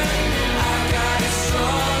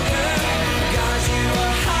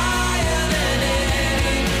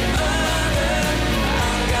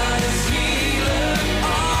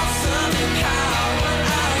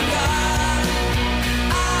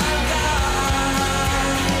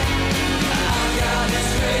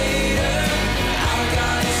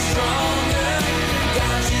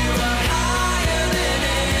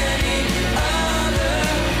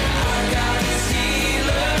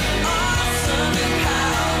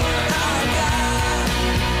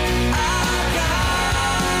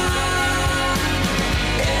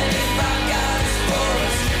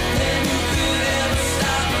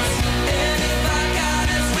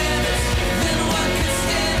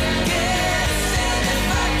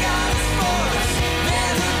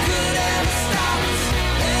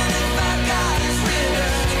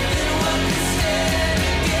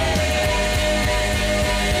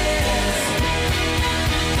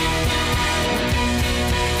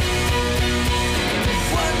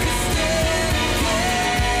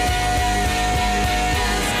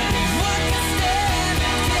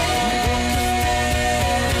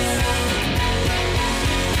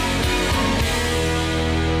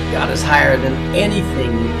 God is higher than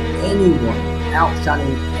anything, anyone,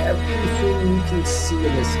 outshining everything you can see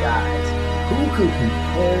in the skies. Who can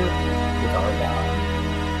compare with our God?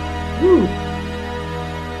 Woo!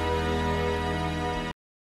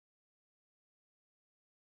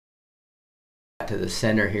 To the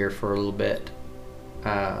center here for a little bit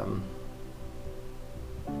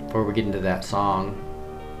before we get into that song.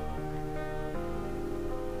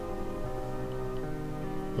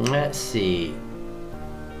 Let's see.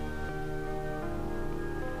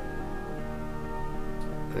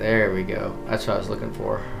 There we go. That's what I was looking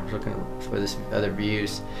for. I was looking for this other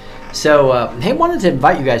views. So, hey, wanted to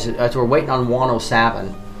invite you guys as we're waiting on Juan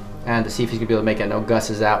and to see if he's gonna be able to make it. I know Gus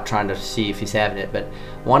is out trying to see if he's having it, but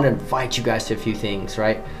wanted to invite you guys to a few things,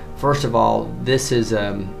 right? First of all, this is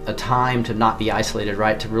a time to not be isolated,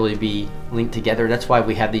 right? To really be linked together. That's why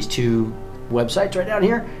we have these two websites right down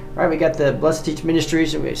here, right? We got the Blessed Teach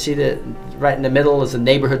Ministries, and we see that right in the middle is the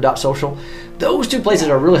neighborhood.social. Those two places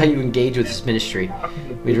are really how you engage with this ministry.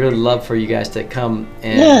 We'd really love for you guys to come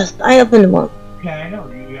and... Yes, I opened one. Yeah, I know.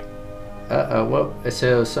 Uh-oh, well,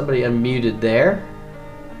 so somebody unmuted there.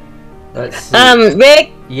 Let's see.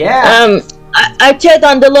 Rick? Yeah. I checked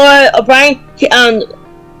on Dolores O'Brien.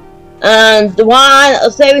 The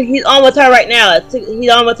Juan, say he's on with her right now.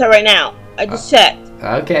 He's on with her right now. I just checked.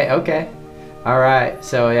 Okay. All right.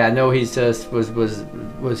 So yeah, I know he's just was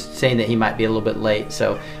saying that he might be a little bit late.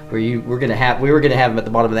 So we were gonna have him at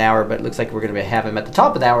the bottom of the hour, but it looks like we're gonna have him at the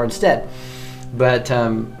top of the hour instead. But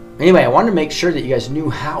anyway, I wanted to make sure that you guys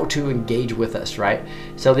knew how to engage with us, right?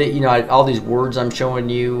 So that all these words I'm showing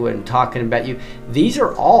you and talking about you, these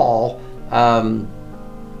are all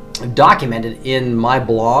documented in my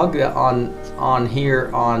blog on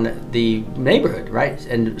here on the neighborhood, right?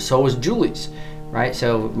 And so is Julie's. Right,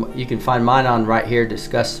 so you can find mine on right here.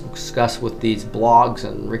 Discuss with these blogs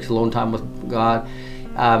and Rick's Alone Time with God.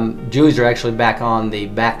 Julie's are actually back on the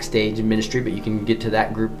backstage ministry, but you can get to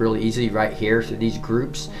that group really easily right here. So these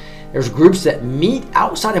groups, there's groups that meet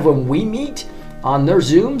outside of when we meet on their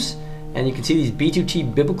Zooms, and you can see these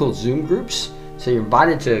B2T biblical Zoom groups. So you're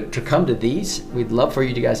invited to come to these. We'd love for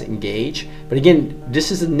you to guys engage. But again,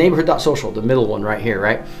 this is the neighborhood.social, the middle one right here,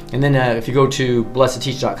 right? And then if you go to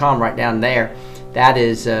blessedteach.com right down there, that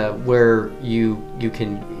is where you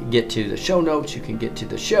can get to the show notes, you can get to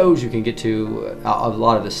the shows, you can get to a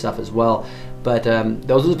lot of this stuff as well. But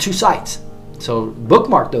those are the two sites. So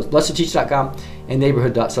bookmark those, blessedteach.com and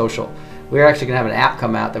neighborhood.social. We're actually going to have an app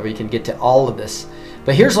come out that we can get to all of this.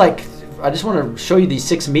 But here's I just want to show you these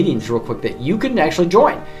 6 meetings real quick that you can actually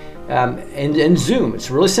join in Zoom.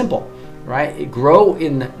 It's really simple, right? Grow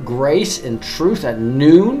in grace and truth at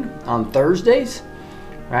noon on Thursdays.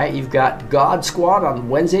 Right, you've got God Squad on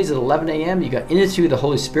Wednesdays at 11 a.m. You got Into the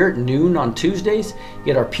Holy Spirit noon on Tuesdays. You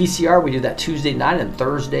get our PCR. We do that Tuesday night and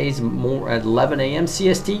Thursdays more at 11 a.m.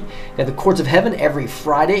 CST. You got the Courts of Heaven every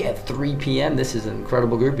Friday at 3 p.m. This is an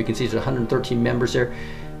incredible group. You can see there's 113 members there.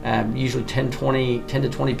 Usually 10 to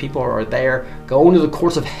 20 people are there. Go into the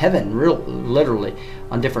Courts of Heaven, literally,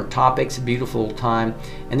 on different topics. Beautiful time.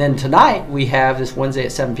 And then tonight we have this Wednesday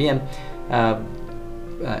at 7 p.m.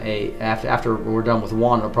 After we're done with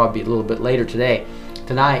Juan, it'll probably be a little bit later today.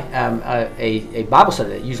 Tonight, a Bible study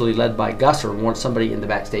that usually led by Gus or somebody in the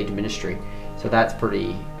backstage ministry. So that's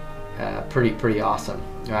pretty awesome,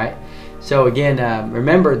 right? So again,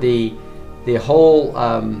 remember the the whole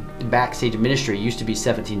backstage ministry used to be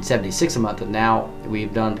 $17.76 a month, and now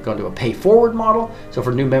we've gone to a pay forward model. So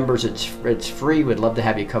for new members, it's free. We'd love to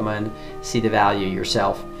have you come in, see the value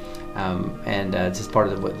yourself, and it's just part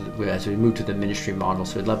of as we move to the ministry model.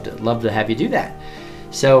 So we'd love to have you do that.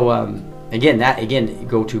 So again,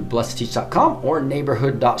 go to blessedteach.com or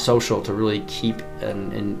neighborhood.social to really keep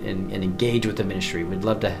and engage with the ministry. We'd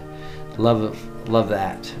love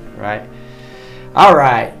that, right? All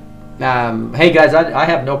right. Hey guys, I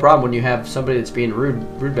have no problem when you have somebody that's being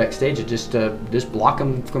rude backstage. Just block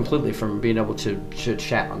them completely from being able to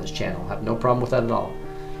chat on this channel. I have no problem with that at all,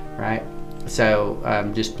 right?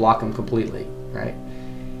 So just block them completely, right?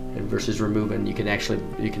 And versus removing, you can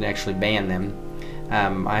actually ban them.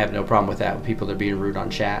 I have no problem with that when people that are being rude on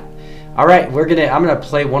chat. All right, I'm gonna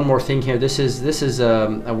play one more thing here. This is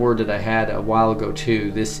a word that I had a while ago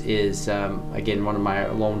too. This is again one of my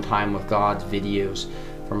alone time with God's videos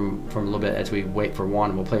from a little bit as we wait for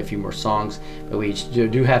Juan. We'll play a few more songs, but we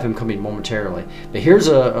do have him coming momentarily. But here's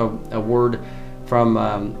a word from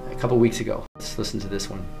a couple weeks ago. Let's listen to this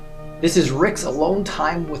one. This is Rick's Alone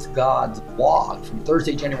Time with God's blog from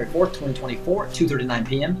Thursday, January 4th, 2024 at 2:39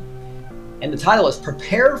 p.m. And the title is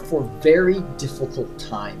Prepare for Very Difficult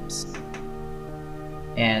Times.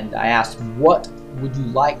 And I asked, what would you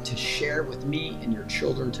like to share with me and your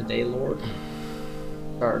children today, Lord?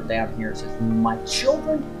 Start down here. It says, my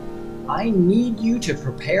children, I need you to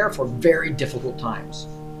prepare for very difficult times.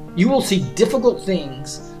 You will see difficult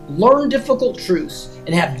things, learn difficult truths,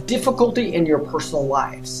 and have difficulty in your personal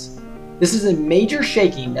lives. This is a major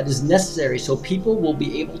shaking that is necessary so people will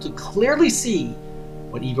be able to clearly see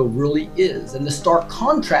what evil really is and the stark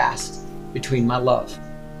contrast between my love.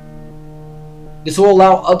 This will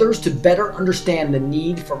allow others to better understand the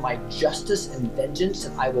need for my justice and vengeance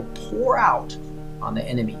that I will pour out on the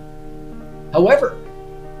enemy. However,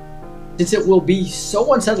 since it will be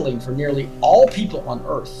so unsettling for nearly all people on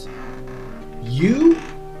earth, you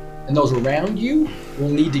and those around you will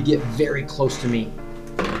need to get very close to me.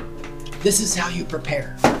 This is how you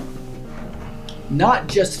prepare. Not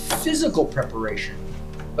just physical preparation,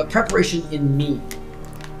 but preparation in me.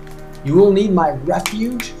 You will need my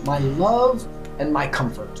refuge, my love, and my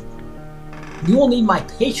comfort. You will need my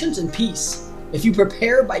patience and peace. If you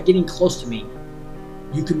prepare by getting close to me,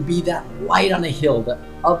 you can be that light on a hill that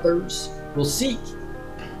others will seek.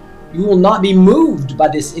 You will not be moved by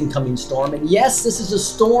this incoming storm. And yes, this is a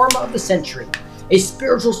storm of the century, a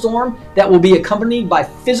spiritual storm that will be accompanied by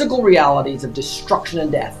physical realities of destruction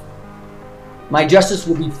and death. My justice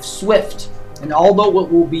will be swift, and although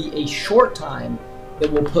it will be a short time,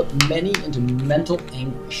 it will put many into mental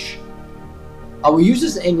anguish. I will use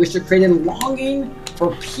this anguish to create a longing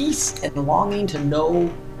for peace and longing to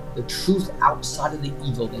know the truth outside of the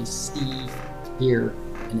evil they see, hear,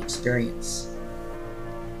 and experience.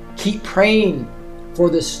 Keep praying for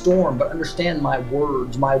this storm, but understand my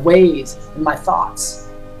words, my ways, and my thoughts.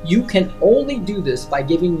 You can only do this by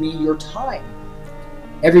giving me your time.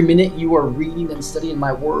 Every minute you are reading and studying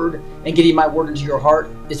my word and getting my word into your heart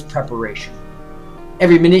is preparation.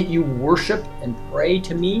 Every minute you worship and pray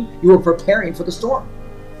to me, you are preparing for the storm.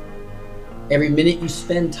 Every minute you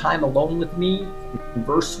spend time alone with me,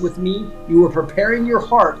 converse with me, you are preparing your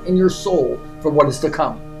heart and your soul for what is to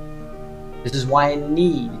come. This is why I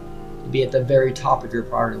need to be at the very top of your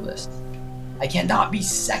priority list. I cannot be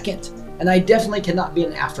second, and I definitely cannot be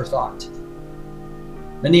an afterthought.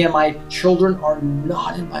 Many of my children are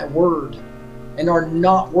not in my word, and are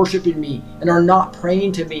not worshiping me, and are not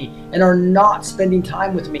praying to me, and are not spending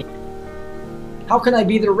time with me. How can I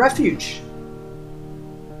be their refuge?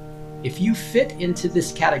 If you fit into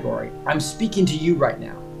this category, I'm speaking to you right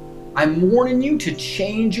now. I'm warning you to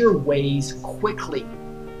change your ways quickly.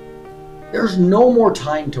 There's no more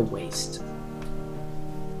time to waste.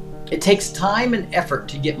 It takes time and effort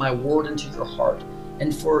to get my word into your heart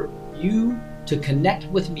and for you to connect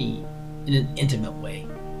with me in an intimate way.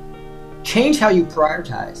 Change how you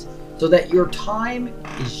prioritize so that your time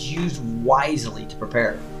is used wisely to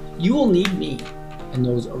prepare. You will need me, and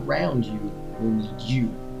those around you will need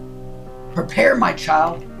you. Prepare, my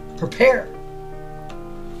child, prepare.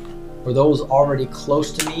 For those already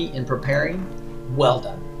close to me in preparing, well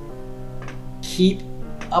done. Keep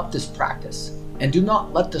up this practice and do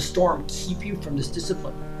not let the storm keep you from this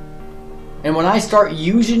discipline. And when I start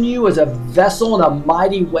using you as a vessel in a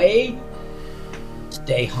mighty way,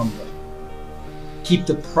 stay humble. Keep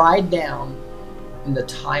the pride down and the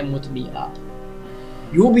time with me up.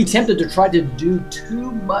 You will be tempted to try to do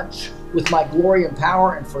too much with my glory and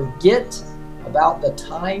power and forget about the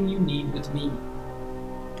time you need with me.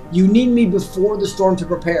 You need me before the storm to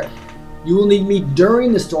prepare. You will need me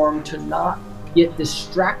during the storm to not get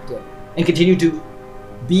distracted and continue to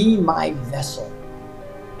be my vessel.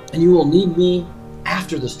 And you will need me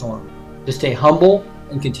after the storm to stay humble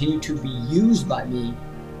and continue to be used by me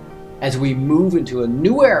as we move into a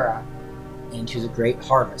new era, into the great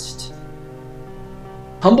harvest.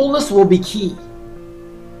 Humbleness will be key.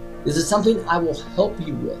 This is something I will help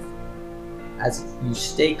you with as you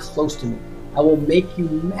stay close to me. I will make you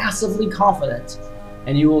massively confident,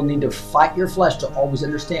 and you will need to fight your flesh to always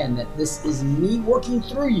understand that this is me working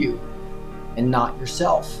through you and not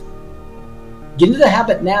yourself. Get into the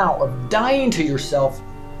habit now of dying to yourself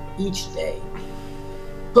each day.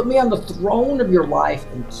 Put me on the throne of your life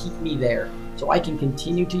and keep me there so I can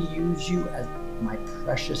continue to use you as my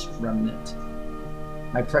precious remnant,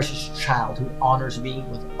 my precious child who honors me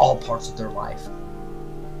with all parts of their life.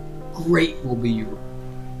 Great will be your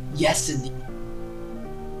yes indeed.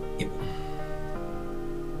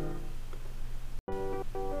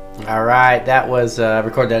 All right, that was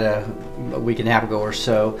recorded that a week and a half ago or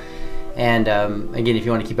so. And again, if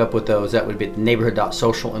you want to keep up with those, that would be at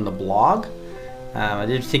neighborhood.social in the blog. I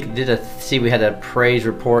did see we had a praise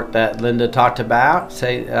report that Linda talked about.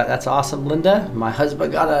 Say that's awesome, Linda. My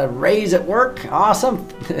husband got a raise at work. Awesome,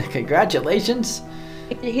 congratulations.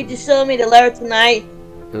 He just showed me the letter tonight,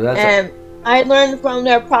 and I learned from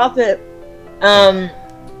their prophet, Ty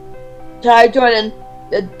Jordan,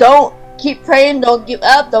 don't keep praying, don't give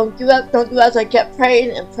up, don't give up, don't give up. So I kept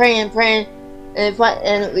praying and praying and praying,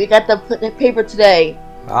 and we got the paper today.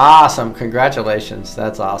 Awesome, congratulations.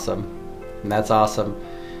 That's awesome. That's awesome.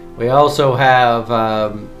 We also have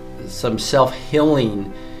some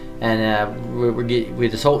self-healing, and we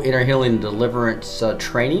this whole inner healing and deliverance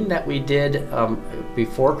training that we did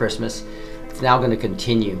before Christmas. It's now going to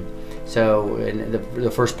continue. So the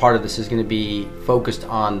first part of this is going to be focused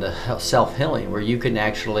on the self-healing, where you can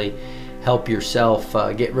actually help yourself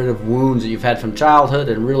get rid of wounds that you've had from childhood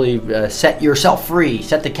and really set yourself free,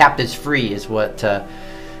 set the captives free is what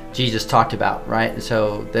Jesus talked about, right? And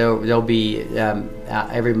so there'll be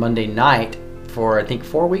every Monday night for I think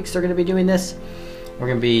 4 weeks they're going to be doing this. We're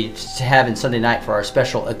going to be having Sunday night for our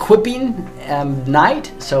special equipping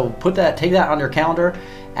night. So take that on your calendar.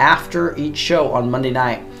 After each show on Monday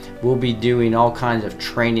night, we'll be doing all kinds of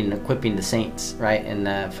training and equipping the saints, right?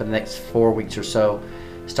 And for the next 4 weeks or so,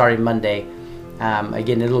 starting Monday.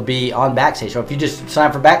 Again, it'll be on Backstage. So if you just sign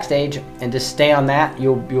up for Backstage and just stay on that,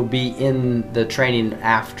 you'll be in the training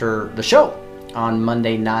after the show on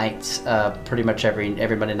Monday nights, pretty much every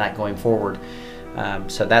Monday night going forward.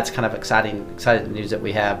 So that's kind of exciting news that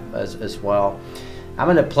we have as well. I'm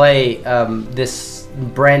going to play this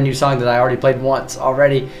brand new song that I already played once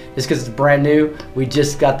already, just because it's brand new. We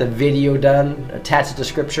just got the video done, attached to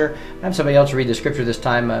scripture. I have somebody else read the scripture this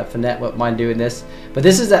time. Fanette won't mind doing this. But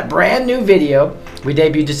this is that brand new video we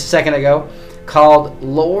debuted just a second ago called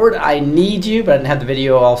Lord, I Need You. But I didn't have the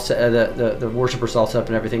video all set, the worshipers all set up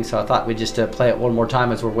and everything, so I thought we'd just play it one more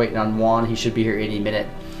time as we're waiting on Juan. He should be here any minute.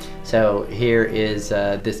 So here is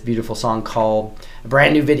this beautiful song called, a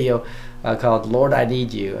brand new video called Lord, I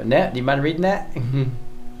Need You. Annette, do you mind reading that?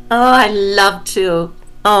 Oh, I love to.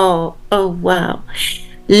 Oh, wow.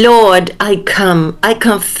 Lord, I come, I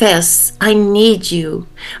confess, I need you,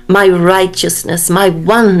 my righteousness, my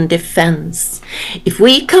one defense. If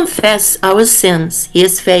we confess our sins, he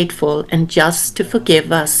is faithful and just to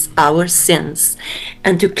forgive us our sins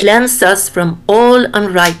and to cleanse us from all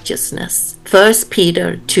unrighteousness. 1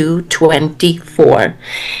 Peter 2:24.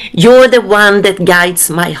 You're the one that guides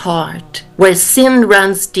my heart. Where sin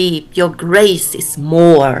runs deep, your grace is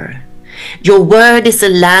more. Your word is a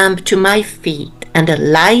lamp to my feet and a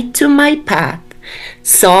light to my path.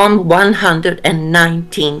 Psalm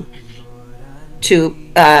 119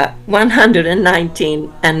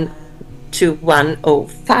 and to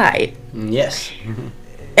 105. Yes.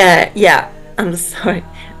 I'm sorry.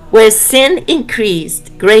 Where sin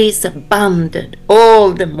increased, grace abounded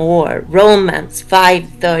all the more. Romans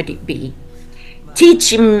 5:30b.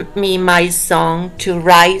 Teach me my song to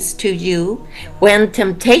rise to you when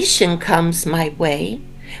temptation comes my way.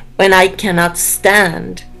 When I cannot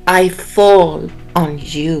stand, I fall on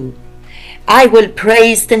you. I will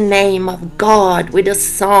praise the name of God with a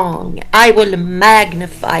song. I will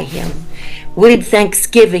magnify him with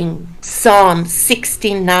thanksgiving. Psalm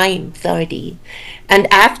 69:30. And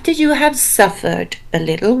after you have suffered a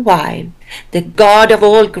little while, the God of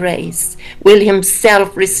all grace will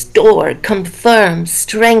himself restore, confirm,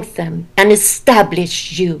 strengthen, and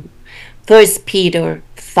establish you. 1 Peter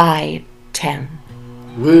 5:10.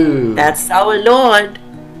 Woo. That's our Lord.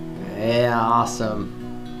 Yeah, awesome.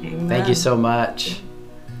 Amen. Thank you so much.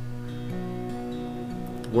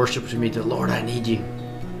 worship with me to Lord, I need you.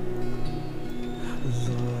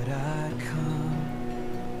 Lord, I come,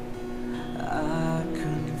 I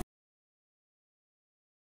confess.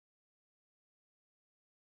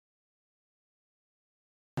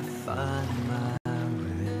 I find my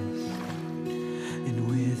rest, and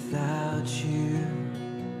without you,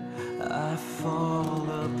 I fall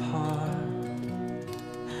apart.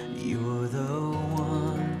 You're the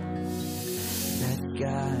one that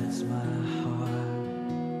guides my heart.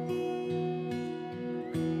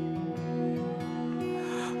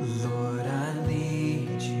 Lord, I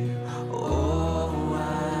need you. Oh,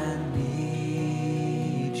 I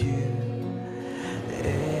need you.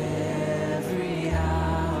 Every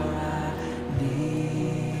hour I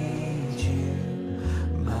need you.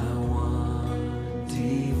 My one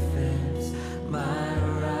defense, my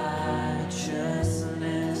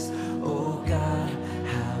righteousness. Oh God,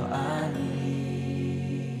 how I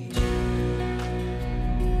need you.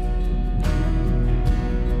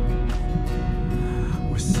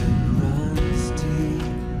 Where sin runs deep,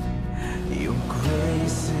 your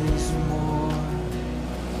grace is more.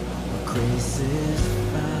 Where grace is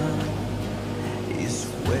found is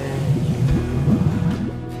where you are.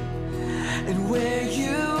 And where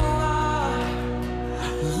you are,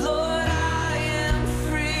 Lord, I am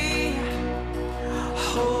free.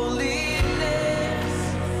 Holiness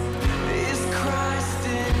is Christ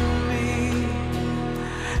in me.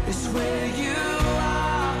 It's where you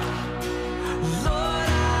are, Lord,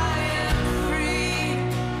 I am free.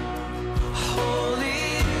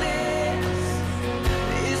 Holiness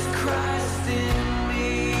is Christ in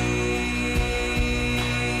me.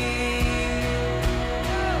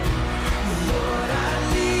 Lord, I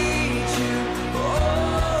need you.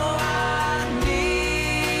 Oh, I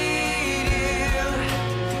need you.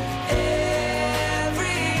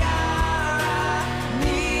 Every hour I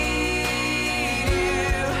need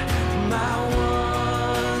you. My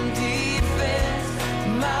one defense,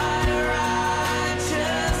 my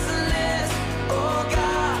righteousness. Oh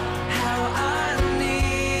God, how I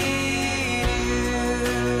need you.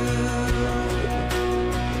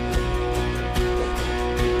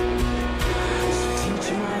 So teach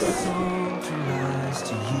my soul to rise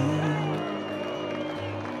to you.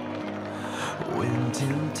 When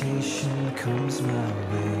temptation comes my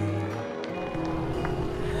way,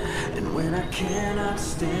 and when I cannot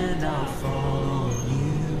stand, I'll follow you.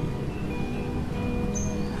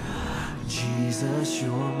 Jesus,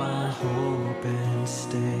 you're my hope and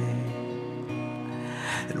stay.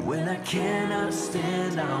 And when I cannot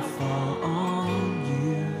stand, I'll fall on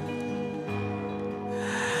you.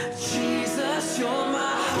 Jesus, you're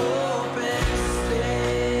my hope and stay.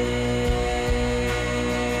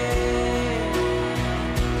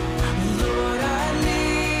 Lord, I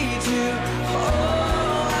need you.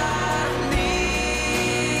 Oh, I need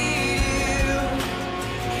you.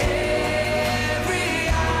 Every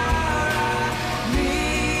hour I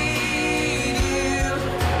need you.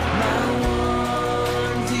 My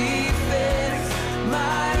one defense,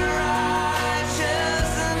 my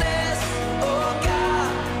righteousness. Oh God,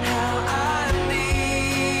 how I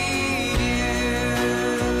need you.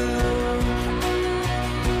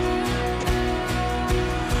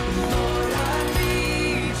 Lord, I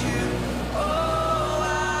need you. Oh,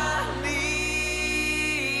 I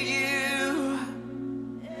need you.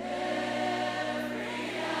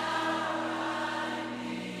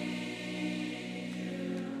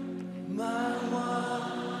 My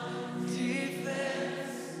one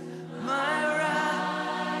defense, my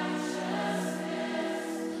righteousness.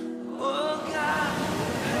 Oh God,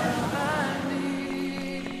 how I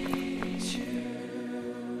need you.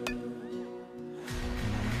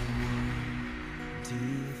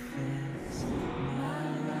 Defense, my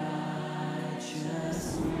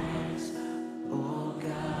righteousness. Oh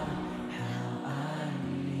God, how I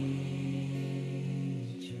need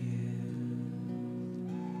you.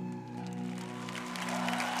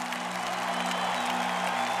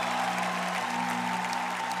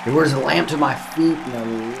 Your word is a lamp to my feet and a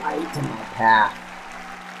light to my path.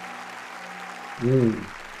 And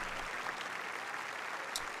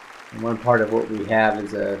one part of what we have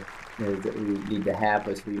is that we need to have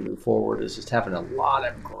as we move forward is just having a lot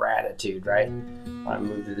of gratitude, right? I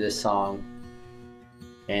move to this song,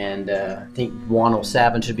 and I think Juan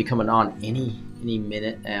 07 should be coming on any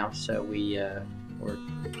minute now. So we're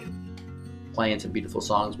playing some beautiful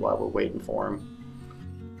songs while we're waiting for him.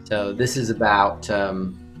 So this is about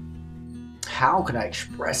how can I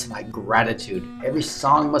express my gratitude? Every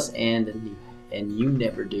song must end, and you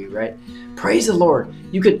never do, right? Praise the Lord.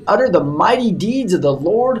 You can utter the mighty deeds of the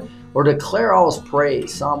Lord or declare all his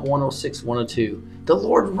praise. Psalm 106, 102. The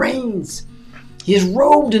Lord reigns. He is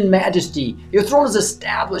robed in majesty. Your throne is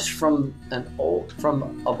established from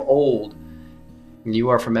of old. And you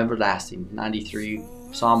are from everlasting. 93,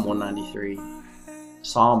 Psalm 193.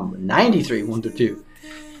 Psalm 93, 1-2.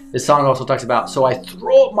 This song also talks about, so I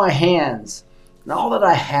throw up my hands, and all that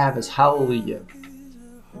I have is hallelujah.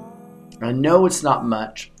 I know it's not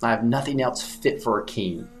much. I have nothing else fit for a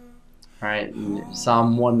king. All right. And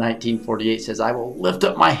Psalm 119:48 says, I will lift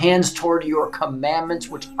up my hands toward your commandments,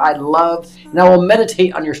 which I love, and I will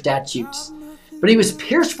meditate on your statutes. But he was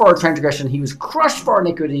pierced for our transgression, he was crushed for our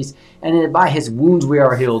iniquities, and by his wounds we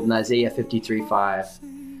are healed, in Isaiah 53:5.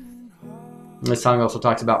 This song also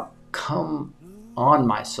talks about, come on,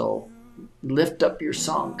 my soul, lift up your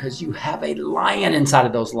song, because you have a lion inside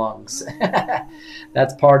of those lungs.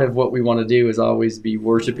 That's part of what we want to do, is always be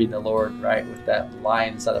worshiping the Lord, right, with that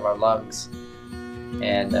lion inside of our lungs.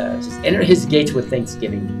 And just enter his gates with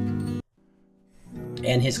thanksgiving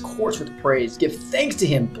and his courts with praise. Give thanks to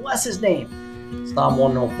him, bless his name. Psalm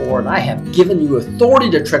 104, and I have given you authority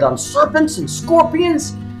to tread on serpents and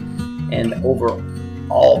scorpions and over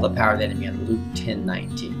all the power of the enemy, in Luke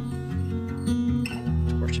 10:19.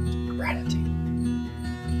 Worship with gratitude.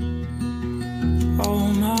 All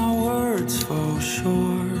my words fall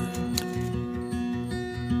short.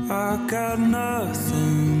 I got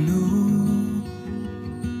nothing new.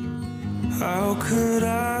 How could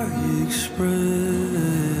I express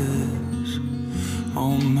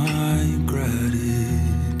all my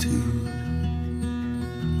gratitude?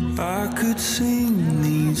 I could sing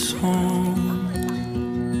these songs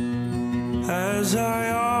as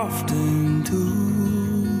I often do,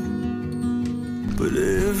 but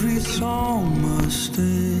every song must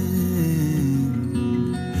end,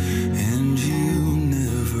 and you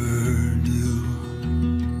never do.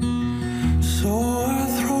 So I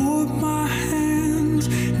throw up my hands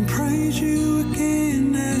and praise you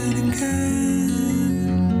again and again,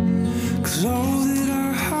 'cause all that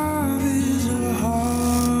I have is a hallelujah,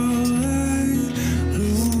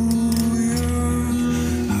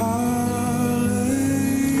 hallelujah.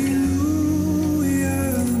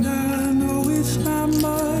 And I know it's not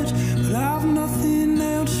much, but I've nothing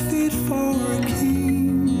else fit for a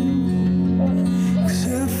king,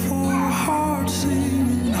 except for a heart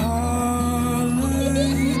singing hallelujah,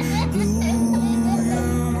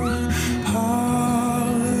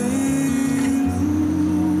 hallelujah.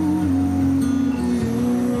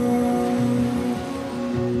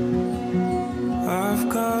 I've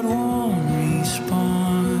got one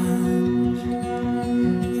response,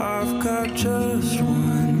 I've got just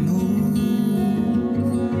one move.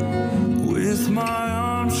 With my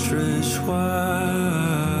arms stretched wide,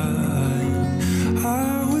 I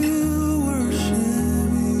will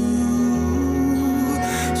worship you.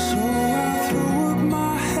 So I throw up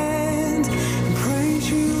my hands and praise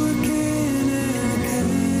you again and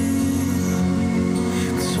again,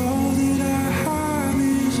 'cause all that I have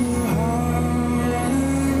is a hallelujah,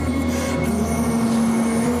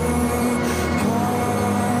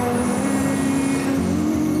 hallelujah.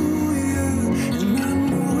 And I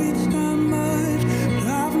know it's not much, but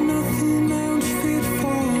I've nothing else fit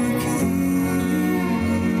for a king,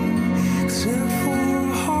 except for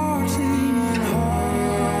a heart singing hallelujah,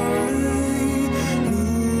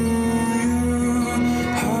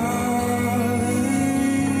 hallelujah.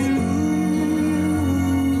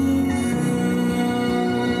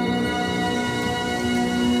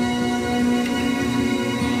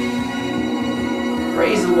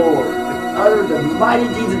 Praise the Lord. Utter the mighty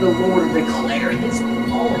deeds of the Lord and declare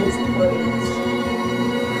all his praise.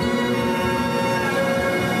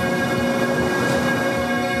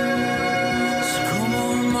 So come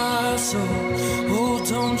on, my soul, oh,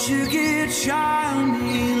 don't you get shy on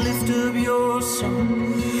me, lift up your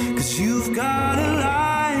song, 'cause you've got a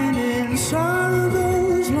lion inside of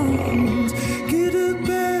those lungs. Get up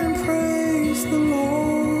and praise the Lord.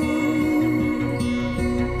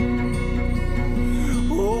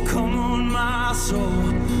 Oh, come on, my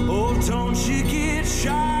soul, oh, don't you get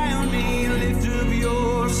shy on me, lift up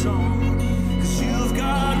your song, 'cause you've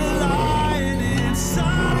got a lion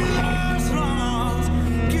inside of those lungs.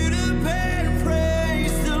 Get up and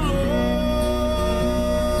praise the Lord.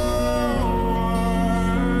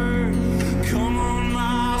 Come on,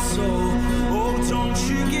 my soul, oh, don't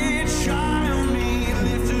you get shy on me,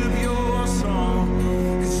 lift up your song,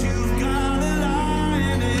 'cause you've got a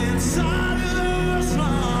lion inside of those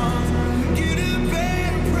lungs. Get up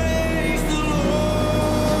and praise the Lord.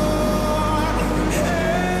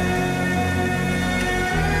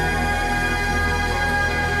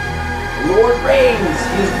 The Lord reigns.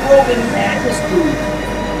 He is robed in majesty.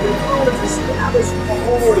 The throne is established from the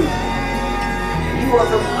Lord. You are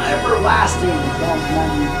from everlasting. Psalms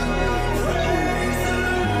 90.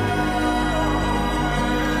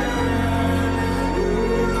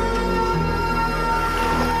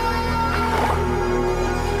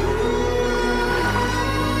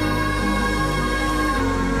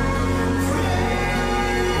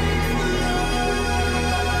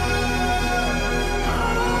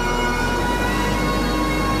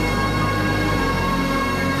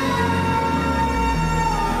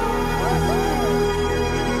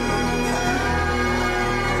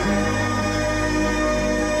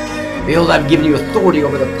 Behold, I've given you authority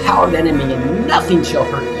over the power of the enemy, and nothing shall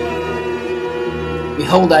hurt you.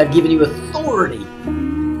 Behold, I've given you authority.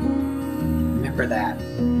 Remember that.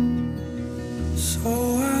 So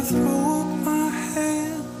I throw up my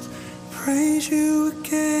hands, praise you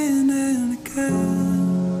again and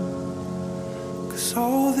again. 'Cause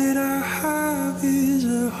all that I have is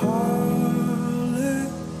a hallelujah.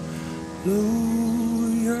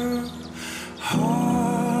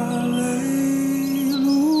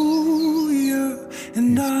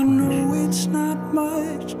 And I know it's not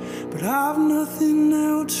much, but I've nothing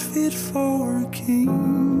else fit for a king,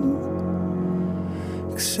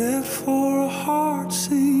 except for a heart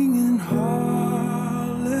singing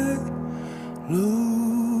hallelujah,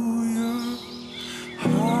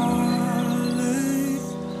 hallelujah.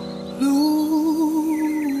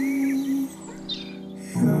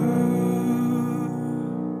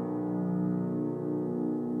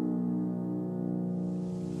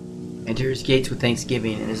 Enter his gates with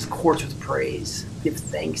thanksgiving and his courts with praise. Give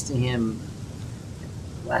thanks to him.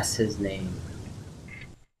 Bless his name.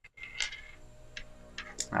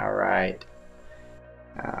 All right.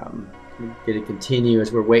 We're going to continue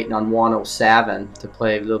as we're waiting on Juan 07 to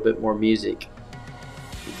play a little bit more music.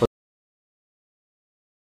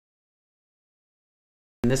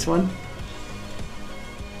 And this one?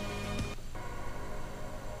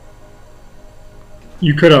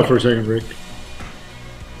 You cut out for a second, Rick.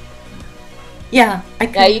 Yeah,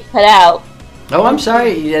 Yeah, you cut out. Oh, I'm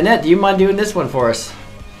sorry. Annette, do you mind doing this one for us?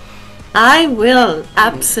 I will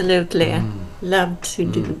absolutely love to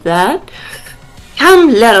do that.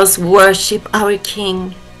 Come, let us worship our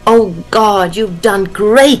King. Oh God, you've done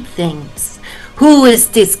great things. Who is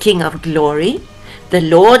this King of glory? The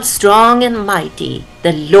Lord strong and mighty,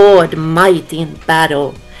 the Lord mighty in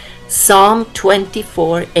battle. Psalm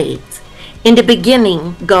 24:8. In the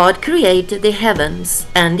beginning, God created the heavens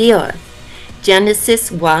and the earth.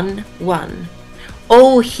 Genesis 1:1.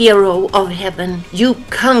 O hero of heaven, you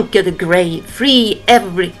conquer the grave, free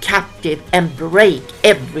every captive, and break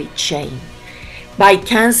every chain. By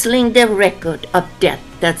canceling the record of debt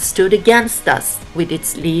that stood against us with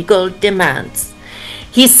its legal demands,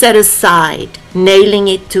 he set aside, nailing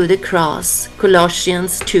it to the cross.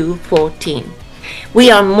 Colossians 2:14.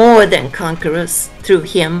 We are more than conquerors through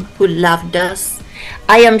him who loved us.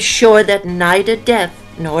 I am sure that neither death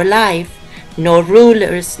nor life, nor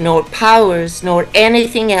rulers, nor powers, nor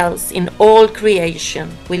anything else in all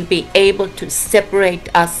creation will be able to separate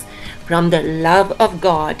us from the love of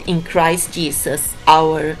God in Christ Jesus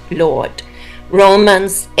our Lord.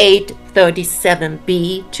 Romans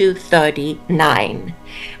 8:37b to 39.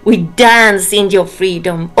 We dance in your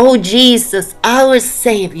freedom, O Jesus, our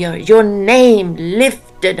Savior, your name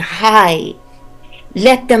lifted high.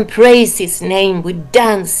 Let them praise his name with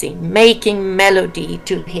dancing, making melody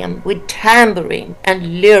to him with tambourine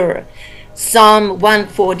and lyre. Psalm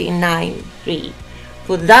 149:3.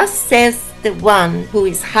 For thus says the one who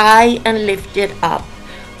is high and lifted up,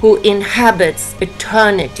 who inhabits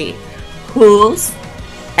eternity, whose,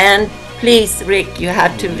 and please Rick, you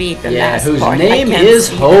have to read the last whose part. name is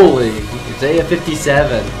holy. Isaiah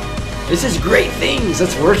 57. This is great things.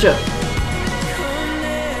 Let's worship.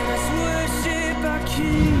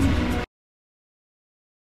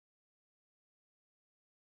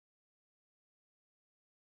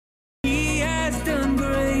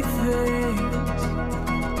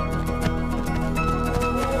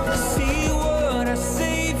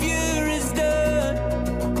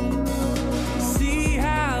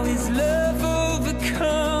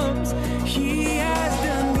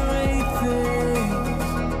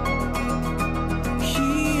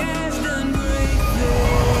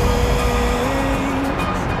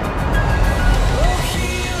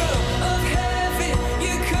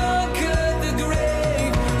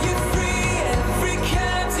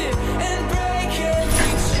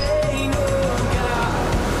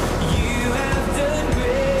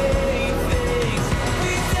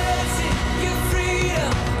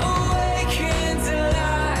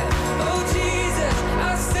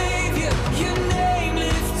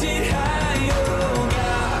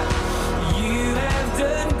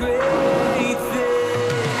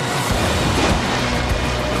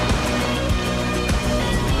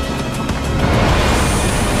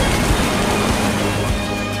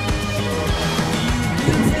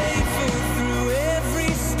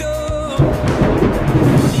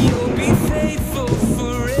 You'll be faithful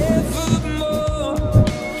forevermore.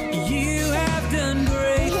 You have done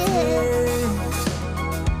great things,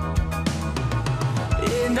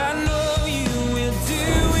 and I know you will do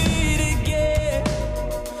it again.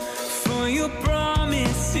 For your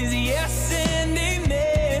promise is yes and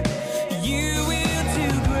amen. You will do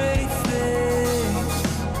great things.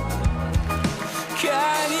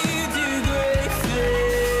 God, you do great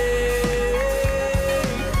things.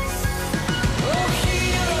 Oh,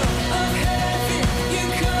 hero of heaven, you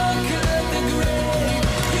conquered the grave.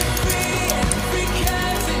 You free every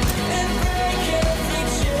captive and break every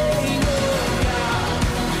chain. Oh God,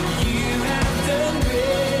 you have done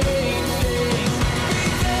great things. We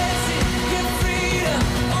dance in your freedom,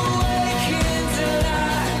 awakens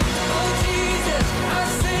alive. Oh Jesus, our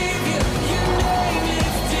Savior, your name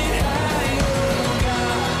lifted high. Oh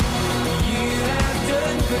God, you have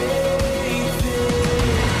done great things.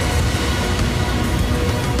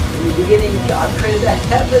 In the beginning, God created the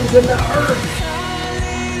heavens and the earth.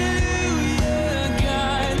 Hallelujah,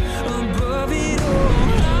 God, above it all.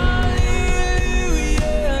 Hallelujah,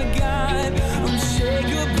 God,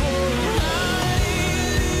 unshakable. Hallelujah,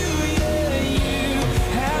 you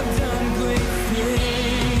have done great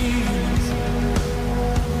things.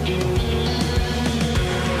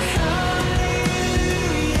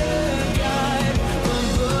 Hallelujah, God,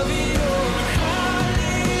 above it all.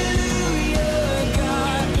 Hallelujah,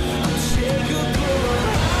 God, unshakable.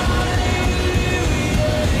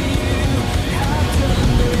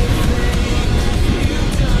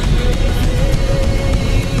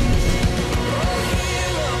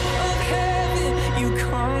 You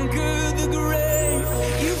conquer the grave,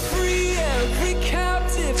 you free every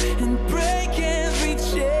captive and break every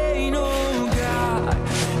chain. Oh God,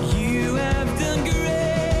 you have done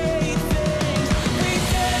great things. We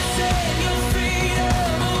dance in your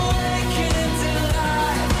freedom, awakens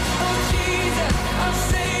alive. Oh Jesus, our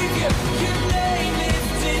Savior, your name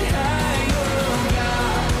lifted high. Oh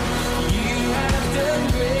God, you have done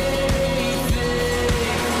great things.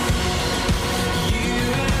 You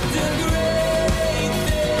have done great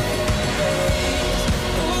things.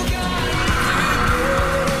 Oh God,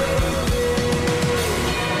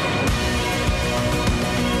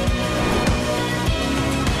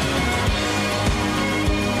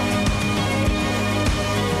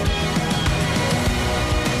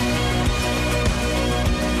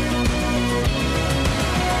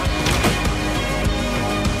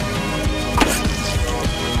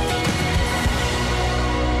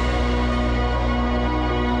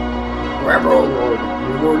 Forever, O Lord,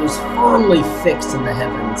 your word is firmly fixed in the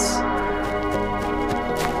heavens.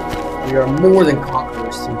 We are more than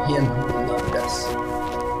conquerors through him who loved us.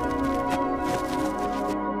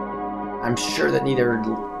 I'm sure that neither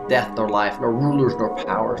death nor life, nor rulers nor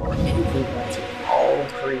powers, nor anything else in all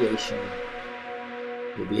creation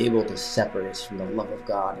will be able to separate us from the love of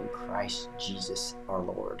God in Christ Jesus our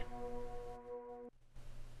Lord.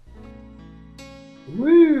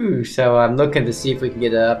 Woo! So I'm looking to see if we can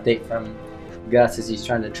get an update from Gus as he's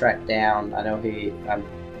trying to track down. I know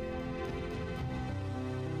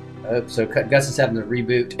so Gus is having to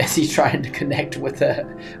reboot as he's trying to connect with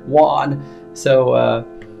Juan. So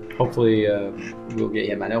hopefully we'll get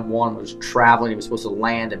him. I know Juan was traveling. He was supposed to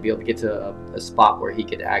land and be able to get to a spot where he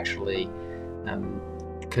could actually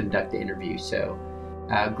conduct the interview. So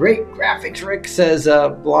great graphics, Rick, says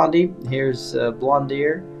Blondie. Here's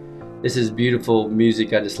Blondier. This is beautiful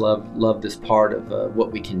music. I just love this part of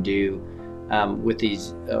what we can do with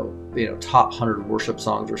these top 100 worship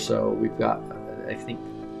songs or so. We've got I think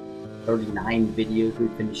 39 videos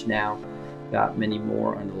we've finished now. Got many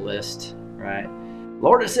more on the list, right?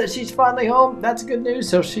 Lorna says she's finally home. That's good news.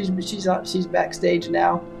 So she's backstage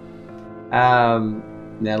now. Now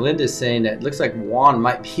Linda's saying that it looks like Juan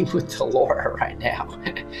might be with Delora right now.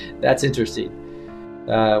 That's interesting.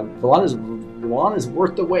 Juan is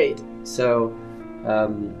worth the wait. So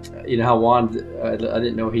you know how Juan, I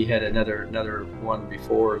didn't know he had another one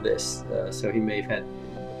before this, so he may have had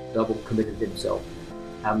double committed himself.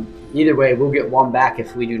 Either way, we'll get Juan back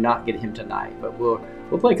if we do not get him tonight, but we'll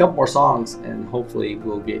play a couple more songs and hopefully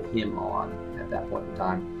we'll get him on at that point in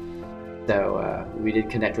time. So we did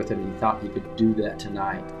connect with him and he thought he could do that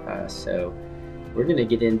tonight. So we're going to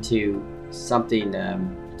get into something,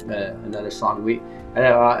 another song.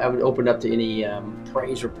 I would open up to any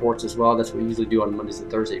praise reports as well. That's what we usually do on Mondays and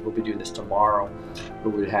Thursdays. We'll be doing this tomorrow.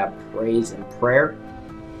 We would have praise and prayer.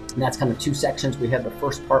 And that's kind of two sections. We have the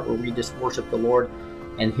first part where we just worship the Lord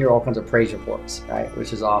and hear all kinds of praise reports, right?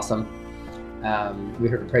 Which is awesome. We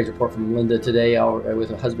heard a praise report from Linda today with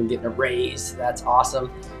her husband getting a raise. That's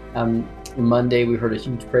awesome. Monday we heard a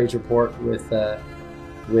huge praise report with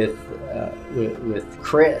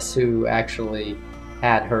Chris, who actually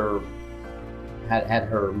had her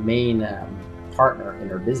main partner in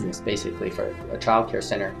her business, basically for a child care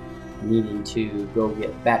center, needing to go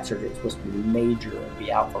get back surgery. It's supposed to be major and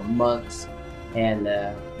be out for months. And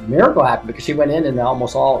miracle happened because she went in and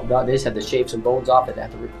almost all they just had to shave some bones off it,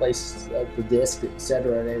 had to replace the disc,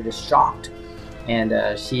 etc. They were just shocked.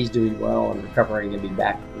 And she's doing well and recovering and be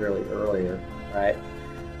back really earlier, right?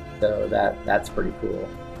 So that's pretty cool.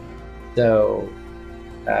 So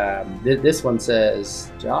this one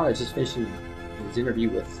says, John is just finishing his interview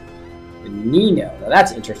with Nino. Now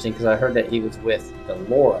that's interesting because I heard that he was with the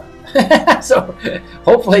Laura. So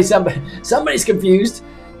hopefully somebody's confused.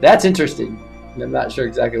 That's interesting. I'm not sure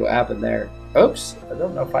exactly what happened there. Oops, I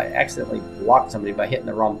don't know if I accidentally blocked somebody by hitting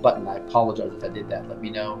the wrong button. I apologize if I did that. Let me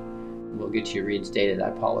know. We'll get you reinstated. I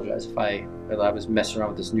apologize if I was messing around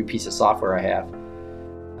with this new piece of software I have.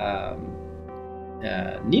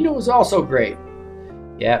 Nino was also great.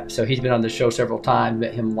 Yeah, so he's been on the show several times.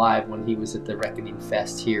 Met him live when he was at the Reckoning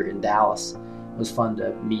Fest here in Dallas. It was fun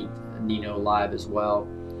to meet Nino live as well.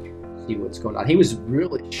 See what's going on. He was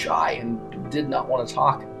really shy and did not want to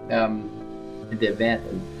talk at the event,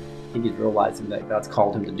 and I think he's realizing that God's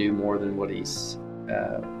called him to do more than what he's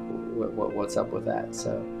what's up with that.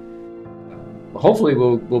 So hopefully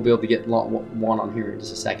we'll be able to get Juan on here in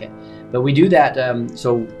just a second. But we do that.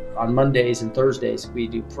 So on Mondays and Thursdays we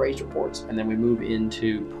do praise reports, and then we move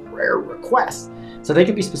into prayer requests. So they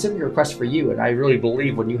can be specific requests for you. And I really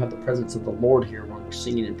believe when you have the presence of the Lord here, when we're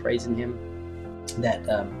singing and praising Him, that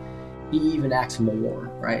He even acts more,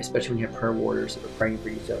 right? Especially when you have prayer warriors that are praying for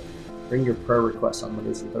you. So bring your prayer requests on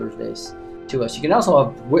Mondays and Thursdays to us. You can also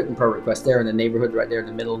have written prayer requests there in the neighborhood, right there in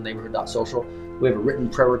the middle, neighborhood.social. We have a written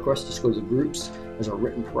prayer request. Just go to the groups. There's a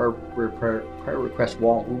written prayer request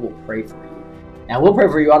wall. We will pray for you. Now, we'll pray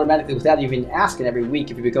for you automatically without even asking every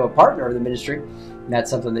week if you become a partner of the ministry. And that's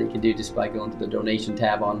something that you can do just by going to the donation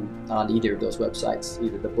tab on either of those websites,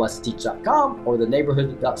 either theblessedteach.com or the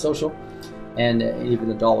neighborhood.social. And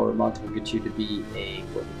even $1 a month will get you to be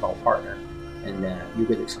what we call partner. And you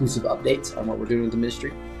get exclusive updates on what we're doing with the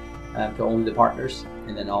ministry to only the partners.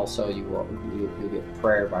 And then also you'll get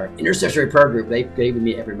prayer by our intercessory prayer group. They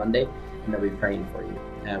meet every Monday, and they'll be praying for you.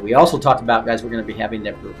 We also talked about, guys, we're going to be having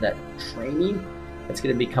that training that's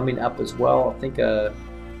going to be coming up as well. I think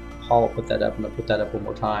Paul will put that up. I'm going to put that up one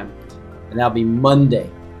more time. And that'll be Monday,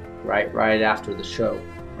 right after the show,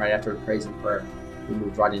 right after praise and prayer. We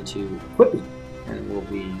move right into equipping, and we'll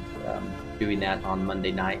be doing that on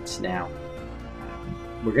Monday nights now.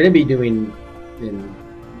 We're going to be doing in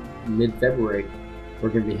mid-February, we're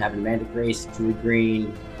going to be having Amanda Grace, Julie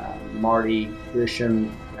Green, Marty,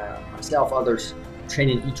 Grisham, myself, others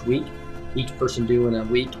training each week, each person doing a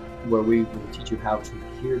week where we will teach you how to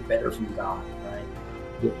hear better from God, right?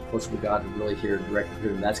 Get closer to God and really hear directly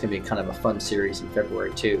through Him. That's going to be kind of a fun series in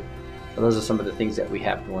February too. So those are some of the things that we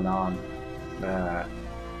have going on.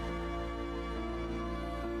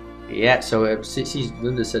 Yeah, so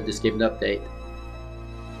Linda said, just gave an update.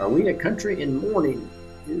 Are we a country in mourning?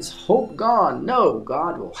 Is hope gone? No,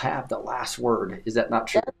 God will have the last word. Is that not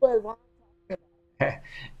true? That's what I want to talk about.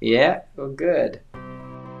 Yeah, well, good.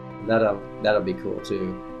 That'll be cool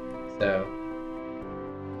too. So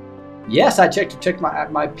yes, I checked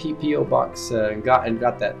my PPO box and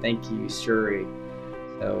got that. Thank you, Shuri.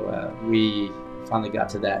 So we finally got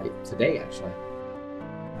to that today, actually.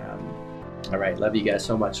 All right, love you guys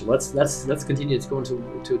so much. Let's continue. Let's go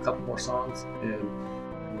into a couple more songs,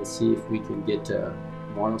 and we'll see if we can get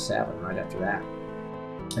 107 right after that.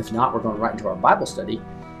 If not, we're going right into our Bible study,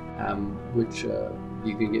 which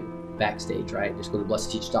you can get backstage, right? Just go to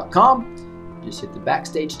blessedteach.com, just hit the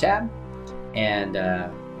backstage tab, and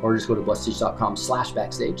or just go to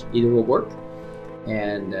blessedteach.com/backstage. Either will work.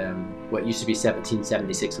 And what used to be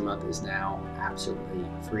 $17.76 a month is now absolutely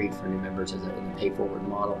free for new members in a pay forward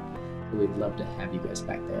model. We'd love to have you guys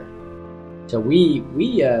back there. So we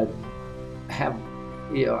have,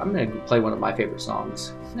 I'm going to play one of my favorite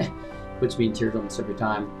songs, puts me in tears almost every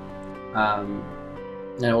time.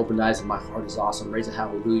 And Open Eyes and My Heart is Awesome, Raise a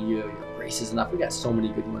Hallelujah, Your Grace is Enough. We got so many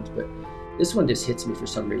good ones, but this one just hits me for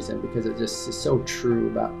some reason because it just is so true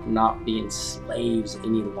about not being slaves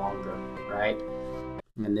any longer, right?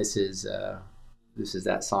 And this is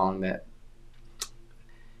that song that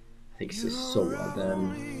I think is just so well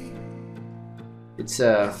done. It's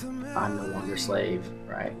I'm no longer a slave,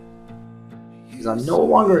 right? Because I'm no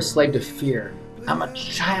longer a slave to fear. I'm a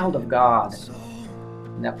child of God.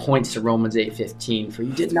 And that points to Romans 8:15. For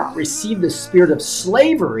you did not receive the spirit of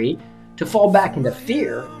slavery to fall back into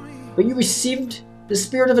fear, but you received the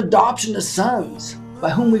spirit of adoption as sons, by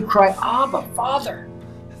whom we cry, Abba, Father.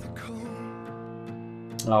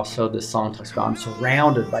 And also this song talks about, I'm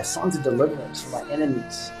surrounded by songs of deliverance from my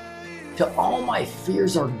enemies, till all my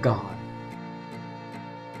fears are gone.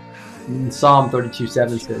 And Psalm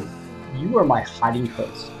 32:7 says, you are my hiding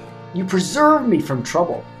place. You preserve me from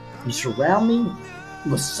trouble. You surround me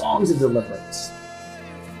with songs of deliverance.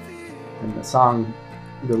 And the song,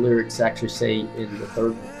 the lyrics actually say in the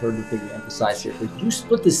third thing we emphasize here, you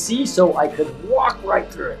split the sea so I could walk right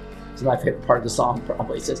through it. It's my favorite part of the song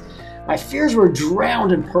probably. It says, my fears were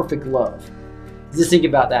drowned in perfect love. Just think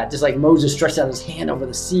about that. Just like Moses stretched out his hand over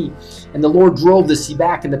the sea, and the Lord drove the sea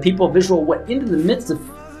back, and the people of Israel went into the midst of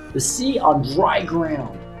the sea on dry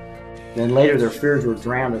ground. Then later their fears were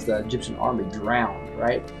drowned as the Egyptian army drowned,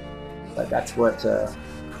 right? But that's what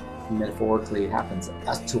metaphorically happens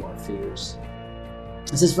to our fears.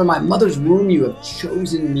 It says, from my mother's womb you have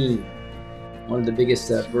chosen me. One of the biggest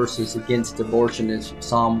verses against abortion is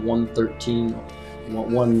Psalm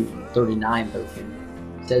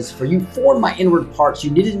 139:13. It says, for you formed my inward parts,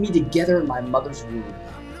 you knitted me together in my mother's womb.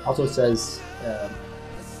 Also says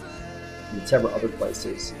in several other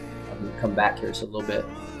places, I'm going to come back here just a little bit.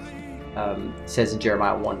 It says in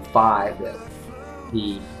Jeremiah 1:5 that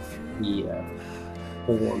he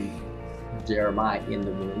formed Jeremiah in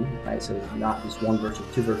the womb, right? So not just one verse or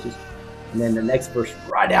two verses. And then the next verse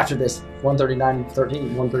right after this,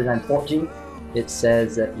 139:13, 139:14, it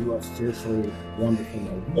says that you are fearfully wonderfully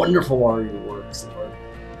made. Wonderful are your works, Lord.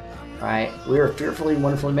 Right? We are fearfully and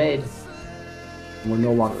wonderfully made. And we're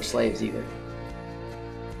no longer slaves either.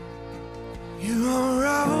 You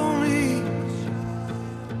unravel me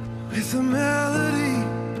with a melody.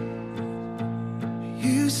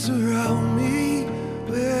 You surround me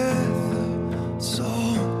with a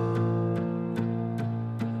song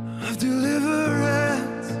of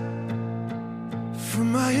deliverance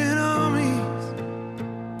from my enemies,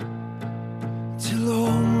 till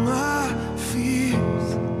all my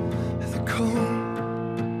fears have gone.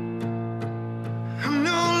 I'm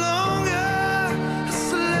no longer a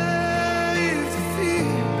slave to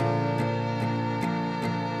fear.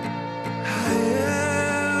 I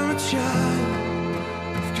am a child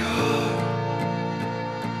of God.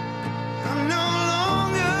 I'm no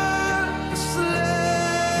longer a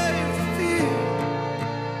slave to fear.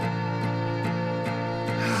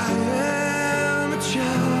 I am a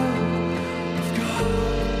child of God.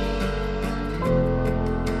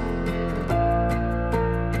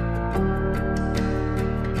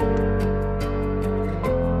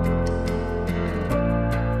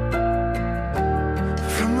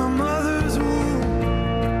 From my mother's womb,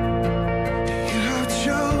 you have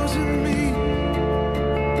chosen me.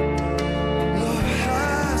 Love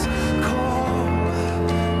has called my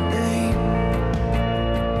name.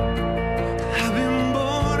 I've been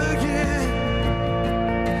born again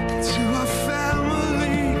to a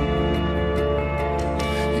family.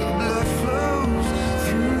 Your blood flows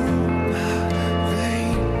through my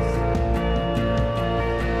veins.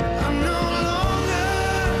 I'm no longer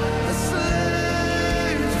a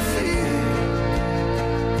slave to fear.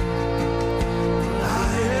 I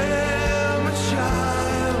am a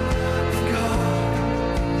child of God.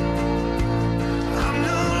 I'm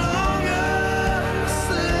no longer a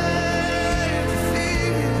slave to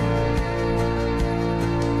fear.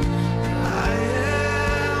 I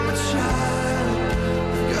am a child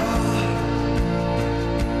of God.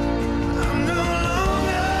 I'm no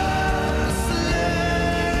longer a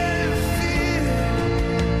slave to fear.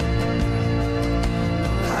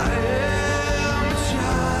 I am a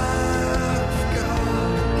child of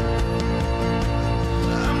God.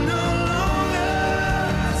 I'm no longer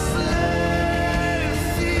a slave to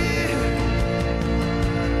fear.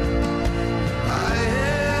 I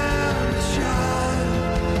am a child of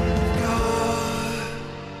God.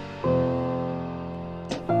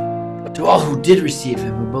 To all who did receive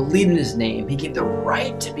him, who believed in his name, he gave the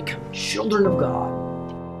right to become children of God.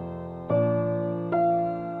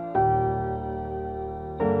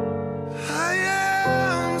 I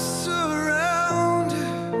am surrounded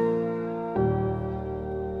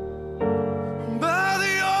by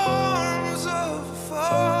the arms of a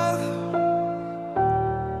Father.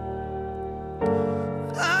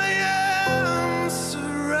 I am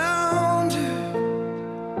surrounded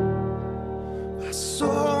by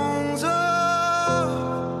songs of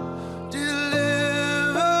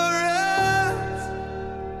deliverance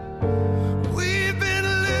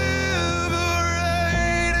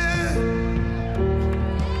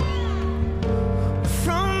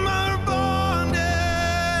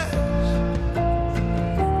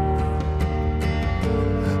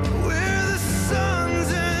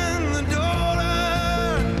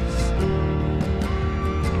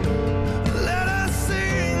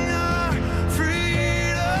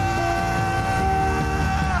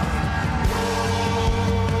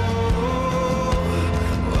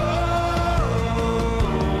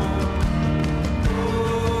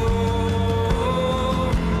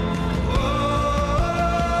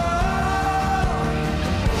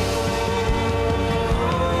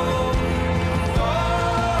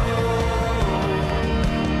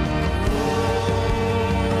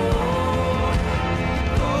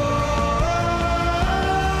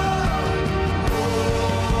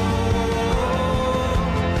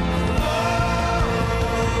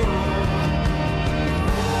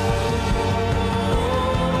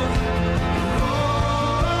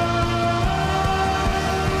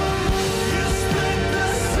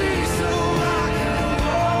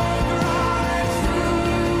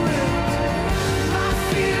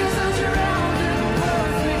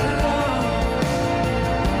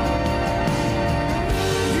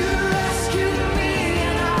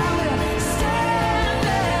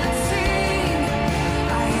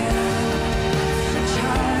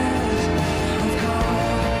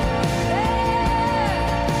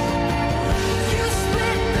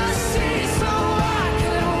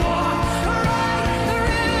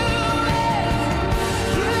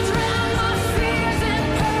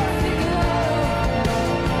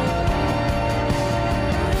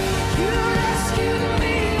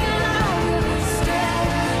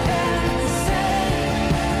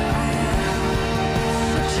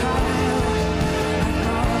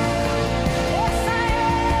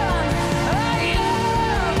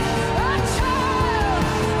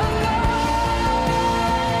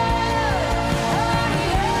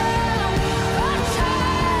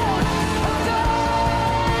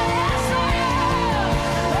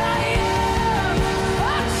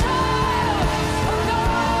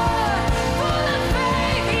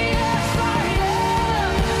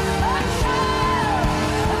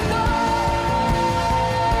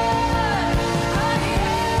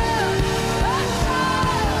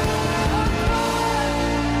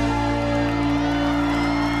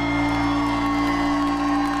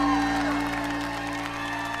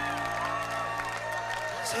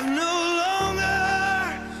I'm no longer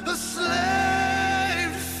a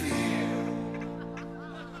slave to fear.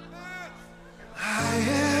 I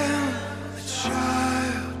am a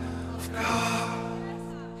child of God.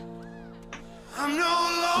 I'm no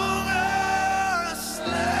longer a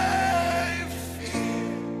slave to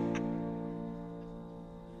fear.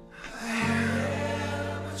 I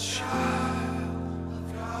am a child of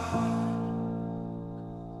God.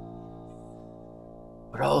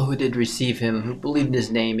 But all who did receive him, who believed in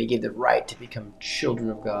his name, he gave the right to become children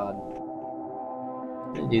of God.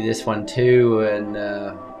 I'm going to do this one too, and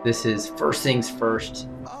this is first things first.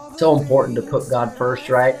 So important to put God first,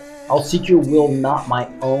 right? I'll seek your will, not my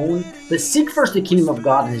own, but seek first the kingdom of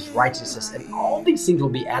God and his righteousness, and all these things will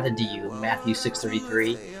be added to you. Matthew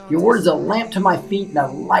 6:33. Your word is a lamp to my feet and a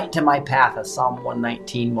light to my path, as Psalm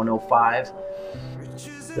 119, 105.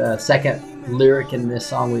 The second lyric in this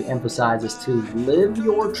song we emphasize is to live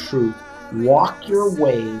your truth, walk your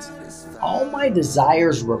ways, all my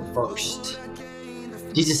desires reversed.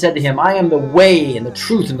 Jesus said to him, I am the way and the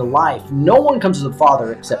truth and the life. No one comes to the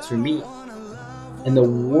Father except through me. And the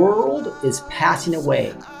world is passing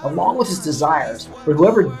away, along with its desires, but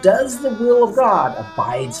whoever does the will of God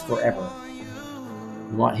abides forever.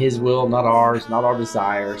 We want his will, not ours, not our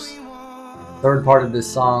desires. Third part of this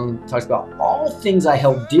song talks about all things I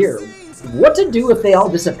held dear. What to do if they all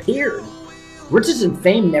disappeared? Riches and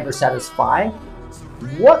fame never satisfy.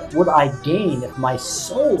 What would I gain if my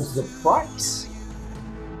soul's the price?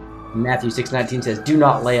 Matthew 6:19 says, do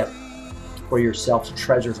not lay up for yourselves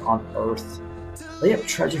treasures on earth. Lay up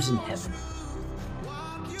treasures in heaven.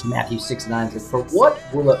 Matthew 6:9 says, for what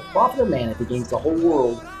will it profit a man if he gains the whole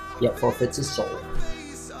world, yet forfeits his soul?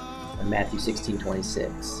 And Matthew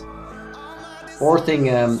 16:26. Fourth thing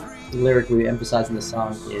lyric we emphasize in the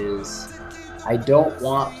song is, I don't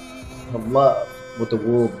want to love what the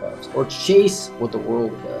world loves or chase what the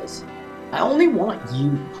world does. I only want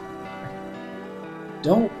you.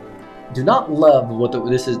 Do not love what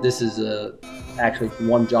this is actually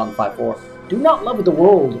 1 John 5:4. Do not love the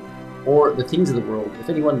world or the things of the world. If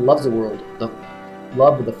anyone loves the world, the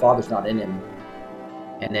love of the Father's not in him.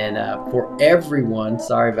 And then for everyone,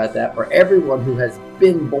 sorry about that, for everyone who has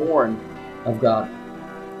been born of God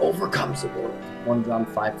overcomes the world. 1 John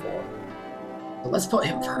 5:4. So let's put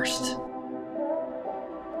him first.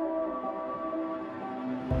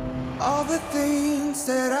 All the things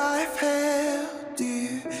that I've held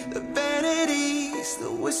dear, the vanities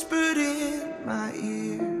that whispered in my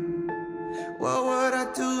ear. What would I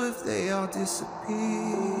do if they all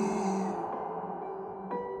disappear?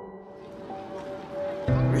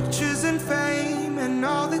 Riches and fame and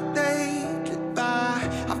all that they could buy,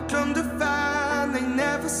 I've come to find they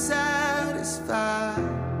never satisfy.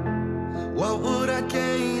 What would I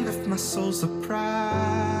gain if my soul's a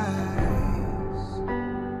prize?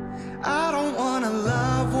 I don't wanna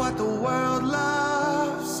love what the world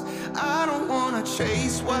loves. I don't wanna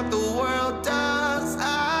chase what the world does.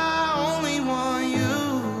 I only want you.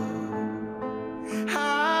 I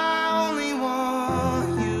only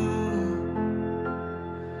want you.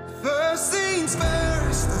 First things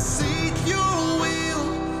first, I seek your will,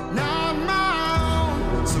 not my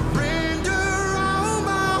own. Surrender all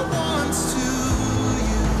my wants to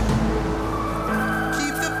you.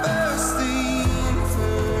 Keep the first thing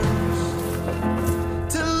first.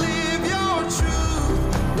 To live your truth,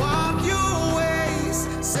 walk your ways,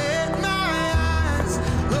 set my eyes.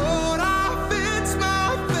 Lord, I fix my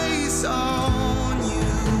face on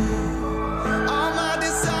you. All my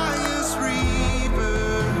desires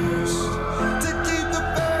reversed. To keep the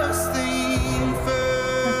first thing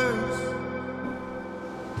first.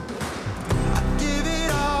 I give it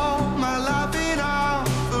all, my life in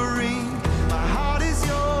offering. My heart is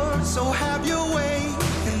yours, so have your way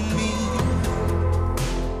in me.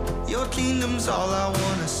 Your kingdom's all I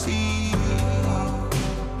wanna see.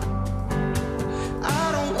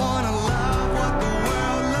 I don't wanna love what the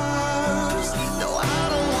world loves. No, I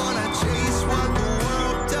don't wanna chase what the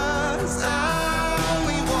world does. I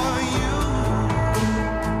only want you.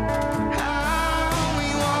 I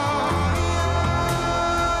only want you.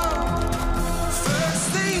 First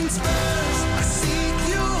things first, I seek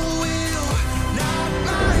your will, not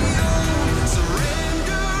my own.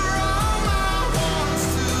 Surrender all my wants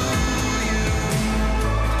to you.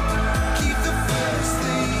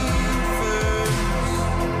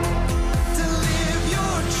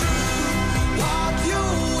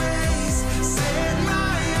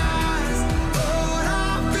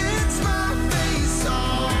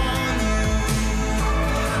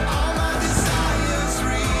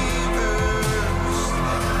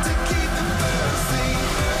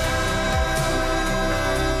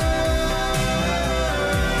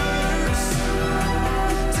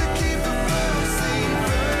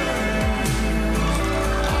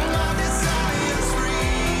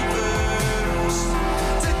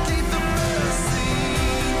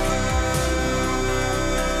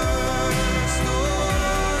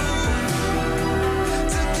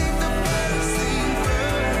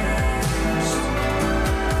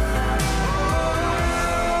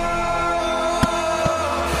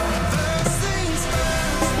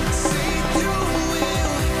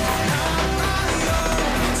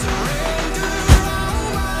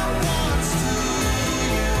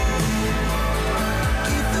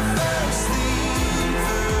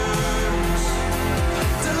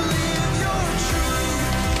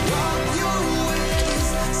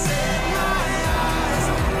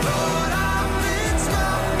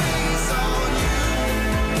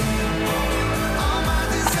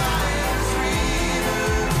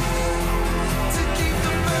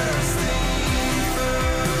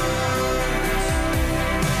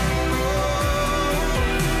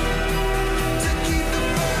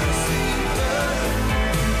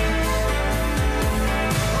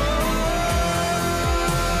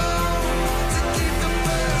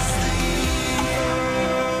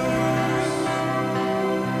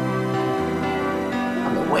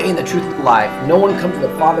 and the truth of life. No one comes to the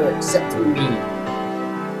Father except through me.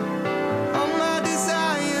 All my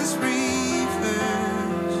desires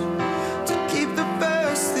reverse to keep the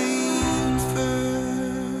first thing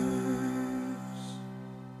first.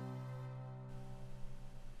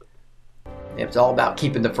 It's all about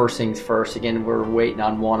keeping the first things first. Again, we're waiting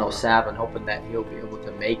on 107, hoping that he'll be able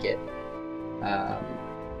to make it.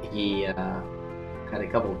 He had a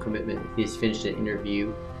couple of commitments. He's finished an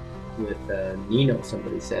interview with Nino,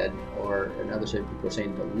 somebody said, or another set of people are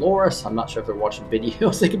saying Dolores. I'm not sure if they're watching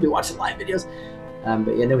videos. They could be watching live videos. But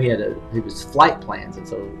I know he was flight plans, and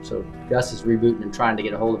so Gus is rebooting and trying to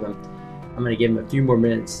get a hold of him. I'm going to give him a few more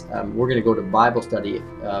minutes. We're going to go to Bible study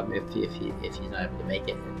if he's not able to make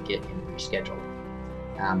it and get him rescheduled.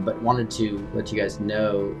 But wanted to let you guys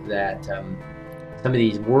know that some of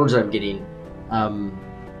these words I'm getting,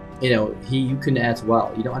 you can as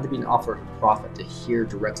well. You don't have to be an prophet to hear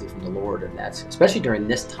directly from the Lord, and that's especially during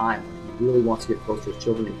this time when He really wants to get close to His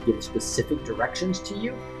children and give specific directions to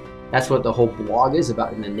you. That's what the whole blog is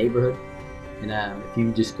about in the neighborhood. And if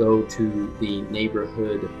you just go to the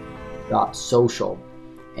neighborhood.social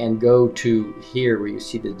and go to here where you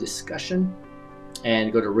see the discussion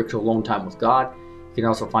and go to Rick's Alone Time with God. You can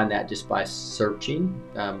also find that just by searching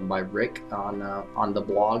by Rick on the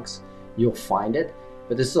blogs. You'll find it.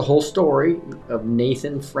 But this is a whole story of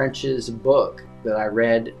Nathan French's book that I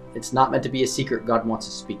read. It's not meant to be a secret. God wants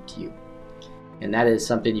to speak to you. And that is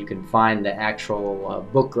something you can find the actual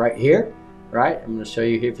book right here, right? I'm going to show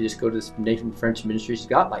you here. If you just go to this Nathan French Ministries, he's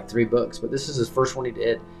got like 3 books, but this is his first one he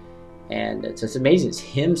did. And it's amazing. It's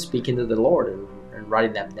him speaking to the Lord and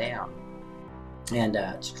writing them down. And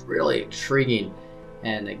it's really intriguing.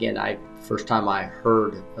 And again, first time I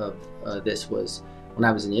heard of this was when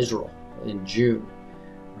I was in Israel in June.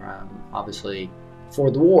 Obviously,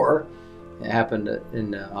 before the war, it happened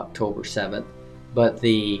in October 7th. But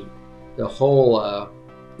the whole,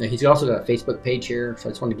 he's also got a Facebook page here. So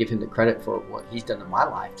I just want to give him the credit for what he's done in my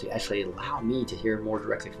life to actually allow me to hear more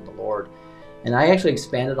directly from the Lord. And I actually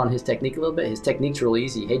expanded on his technique a little bit. His technique's real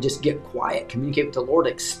easy. Hey, just get quiet, communicate with the Lord,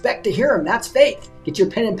 expect to hear Him. That's faith. Get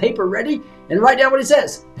your pen and paper ready and write down what He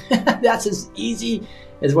says. That's as easy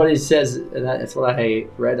as what He says. And that's what I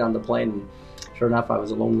read on the plane. And sure enough, I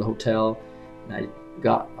was alone in the hotel, and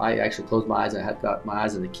I actually closed my eyes. I had got my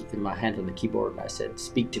eyes in my hand on the keyboard, and I said,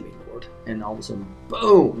 "Speak to me, Lord." And all of a sudden,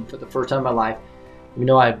 boom! For the first time in my life, even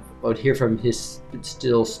though I would hear from His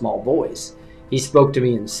still small voice, He spoke to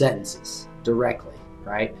me in sentences. Directly,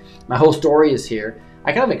 right? My whole story is here.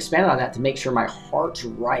 I kind of expanded on that to make sure my heart's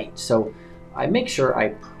right. So I make sure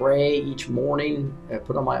I pray each morning, I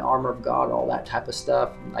put on my armor of God, all that type of stuff.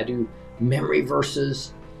 I do memory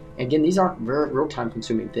verses. Again, these aren't very real time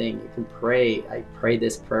consuming thing. You can pray. I pray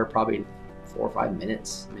this prayer probably in 4 or 5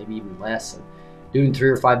 minutes, maybe even less. And doing 3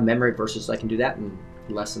 or 5 memory verses, I can do that in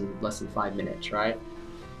less than 5 minutes, right?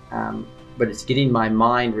 But it's getting my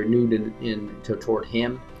mind renewed toward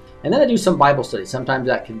Him. And then I do some Bible study. Sometimes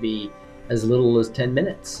that can be as little as 10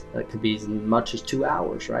 minutes. That could be as much as 2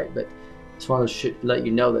 hours, right? But I just want to let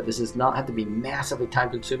you know that this does not have to be massively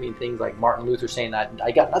time-consuming things like Martin Luther saying that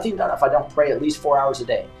I got nothing done if I don't pray at least 4 hours a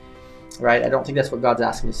day, right? I don't think that's what God's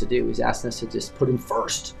asking us to do. He's asking us to just put Him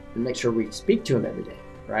first and make sure we speak to Him every day,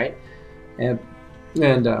 right? And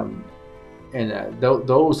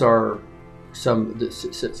those are some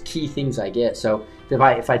key things I get. So if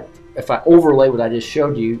I overlay what I just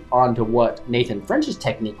showed you onto what Nathan French's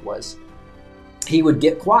technique was, he would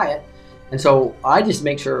get quiet. And so I just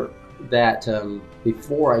make sure that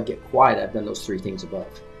before I get quiet, I've done those 3 things above,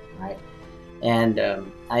 right? And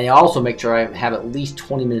I also make sure I have at least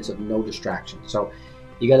 20 minutes of no distraction. So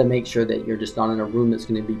you got to make sure that you're just not in a room that's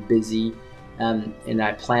going to be busy. And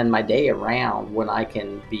I plan my day around when I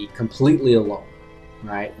can be completely alone,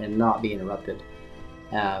 right? And not be interrupted.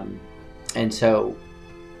 And so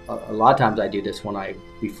a lot of times I do this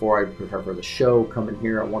before I prepare for the show, come in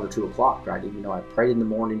here at 1 or 2 o'clock, right? Even though I prayed in the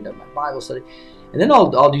morning, done my Bible study, and then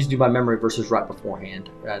I'll just do my memory verses right beforehand.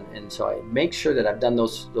 And so I make sure that I've done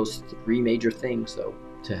those 3 major things, though,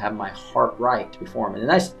 to have my heart right before Him.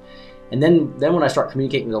 And then when I start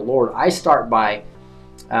communicating with the Lord, I start by,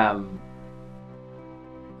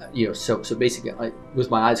 so basically with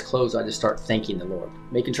my eyes closed, I just start thanking the Lord,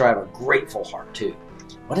 making sure I have a grateful heart too.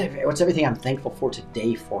 What's everything I'm thankful for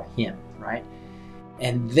today for Him, right?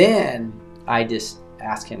 And then I just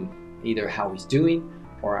ask Him either how He's doing,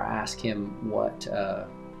 or I ask Him what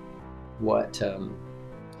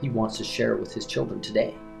He wants to share with His children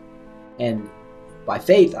today. And by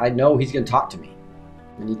faith, I know He's going to talk to me,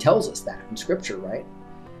 and He tells us that in Scripture, right?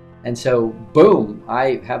 And so, boom,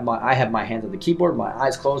 I have my hands on the keyboard, my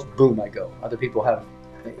eyes closed, boom, I go. Other people have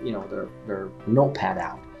their notepad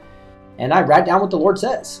out, and I write down what the Lord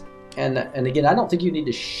says. And again, I don't think you need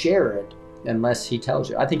to share it unless He tells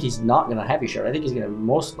you. I think He's not going to have you share it. I think He's going to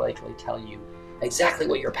most likely tell you exactly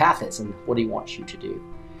what your path is and what He wants you to do.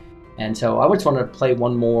 And so I just want to play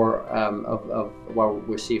one more while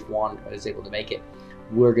we'll see if Juan is able to make it.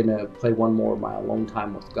 We're going to play one more, My Alone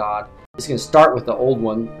Time with God. It's going to start with the old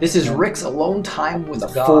one. This is Rick's Alone Time with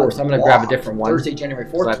God. Fourth. I'm going to grab a different one. Thursday, January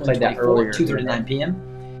 4th, so I played that earlier, 2:39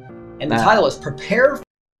 p.m. And the title is Prepare.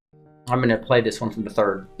 I'm going to play this one from the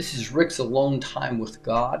 3rd. This is Rick's Alone Time with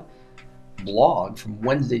God blog from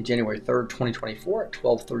Wednesday, January 3rd, 2024 at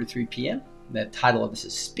 12:33 p.m. The title of this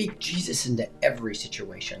is Speak Jesus into Every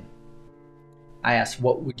Situation. I asked,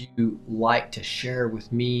 what would you like to share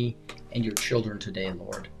with me and your children today,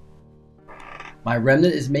 Lord? My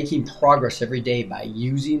remnant is making progress every day by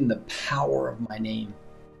using the power of my name.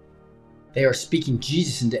 They are speaking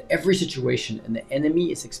Jesus into every situation, and the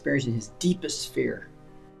enemy is experiencing his deepest fear,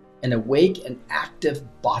 an awake and active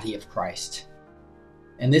body of Christ.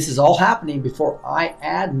 And this is all happening before I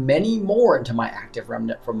add many more into my active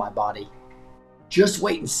remnant from my body. Just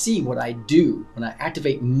wait and see what I do when I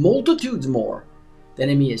activate multitudes more. The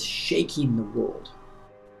enemy is shaking the world,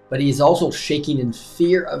 but he is also shaking in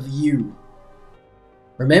fear of you.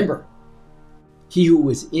 Remember, he who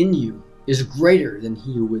is in you is greater than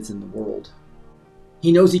he who is in the world.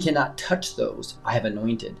 He knows he cannot touch those I have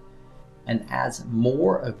anointed. And as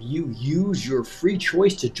more of you use your free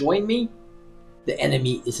choice to join me, the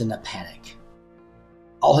enemy is in a panic.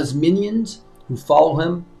 All his minions who follow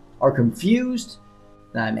him are confused,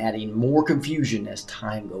 and I'm adding more confusion as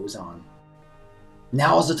time goes on.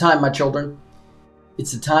 Now is the time, my children.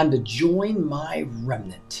 It's the time to join my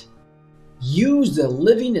remnant. Use the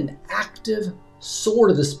living and active sword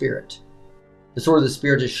of the Spirit. The sword of the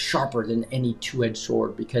Spirit is sharper than any two-edged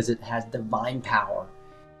sword because it has divine power.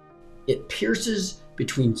 It pierces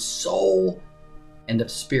between soul and of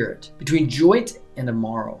spirit, between joint and of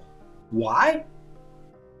marrow. Why?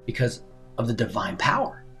 Because of the divine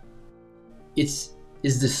power. It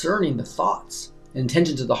is discerning the thoughts and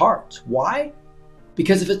intentions of the heart. Why?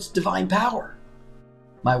 Because of its divine power.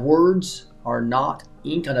 My words are not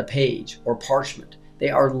ink on a page or parchment. They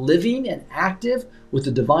are living and active with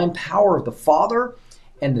the divine power of the Father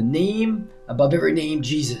and the name above every name,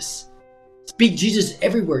 Jesus. Speak Jesus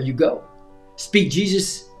everywhere you go. Speak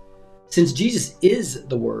Jesus, since Jesus is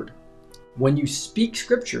the Word. When you speak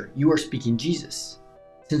Scripture, you are speaking Jesus.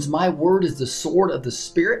 Since my word is the sword of the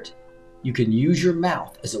Spirit, you can use your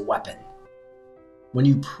mouth as a weapon. When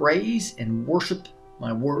you praise and worship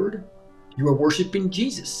my word, you are worshiping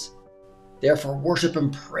Jesus. Therefore, worship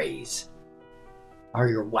and praise are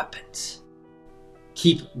your weapons.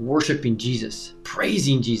 Keep worshiping Jesus,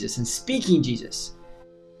 praising Jesus, and speaking Jesus.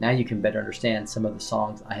 Now you can better understand some of the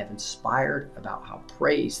songs I have inspired about how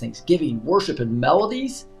praise, thanksgiving, worship, and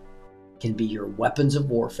melodies can be your weapons of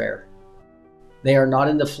warfare. They are not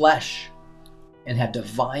in the flesh and have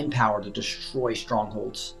divine power to destroy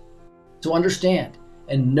strongholds. So understand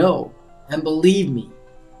and know and believe me,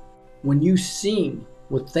 when you sing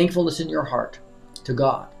with thankfulness in your heart to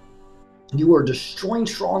God, you are destroying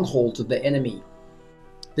strongholds of the enemy.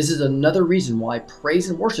 This is another reason why praise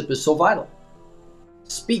and worship is so vital.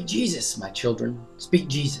 Speak Jesus, my children. Speak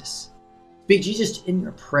Jesus. Speak Jesus in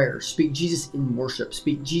your prayers. Speak Jesus in worship.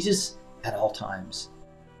 Speak Jesus at all times.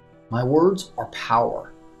 My words are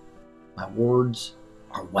power. My words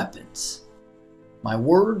are weapons. My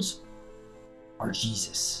words are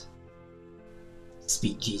Jesus.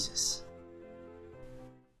 Speak Jesus.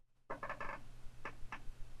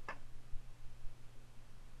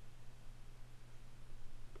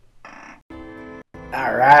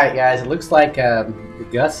 All right, guys. It looks like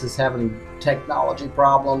Gus is having technology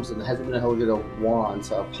problems and hasn't been able to get a Juan,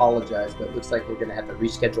 so I apologize. But it looks like we're going to have to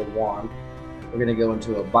reschedule Juan. We're going to go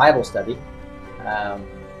into a Bible study. I'm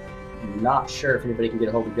not sure if anybody can get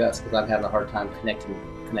a hold of Gus because I'm having a hard time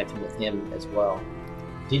connecting with him as well.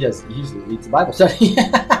 He usually leads the Bible study.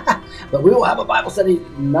 But we will have a Bible study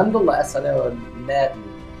nonetheless. I know Annette and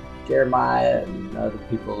Jeremiah and other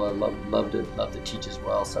people love to teach as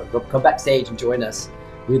well. So come backstage and join us.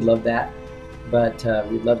 We'd love that. But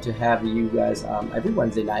we'd love to have you guys every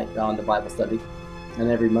Wednesday night on the Bible study and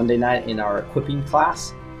every Monday night in our equipping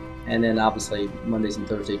class. And then obviously Mondays and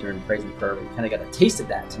Thursdays during praise and prayer. We kind of got a taste of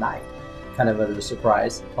that tonight. Kind of a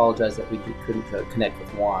surprise. Apologize that we couldn't connect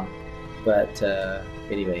with Juan. But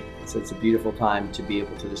anyway, it's a beautiful time to be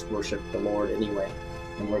able to just worship the Lord anyway.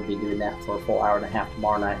 And we'll be doing that for a full hour and a half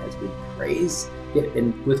tomorrow night as we praise, get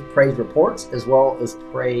in with praise reports, as well as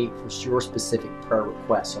pray for your specific prayer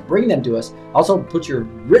requests. So bring them to us. Also put your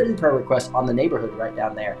written prayer requests on the neighborhood right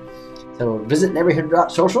down there. So visit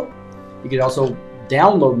neighborhood.social. You can also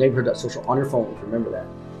download neighborhood.social on your phone. Remember that.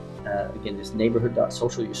 Again, just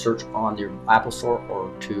neighborhood.social. You search on your Apple Store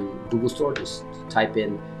or to Google Store. Just type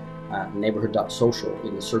in neighborhood.social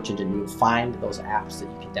in the search engine. You'll find those apps that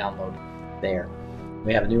you can download there.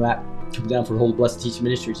 We have a new app coming down for Holy Blessed Teaching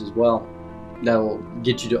Ministries as well. That will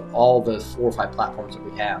get you to all the 4 or 5 platforms that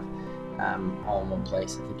we have all in one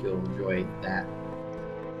place. I think you'll enjoy that.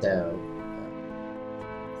 So,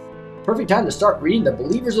 perfect time to start reading the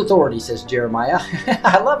Believer's Authority, says Jeremiah.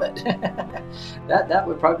 I love it. that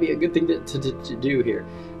would probably be a good thing to do here.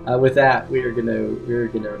 With that, we're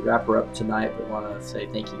gonna wrap her up tonight. But want to say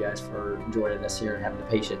thank you guys for joining us here and having the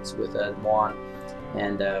patience with Juan.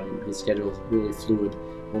 And his schedule is really fluid.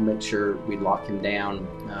 We'll make sure we lock him down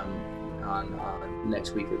on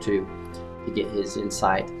next week or two to get his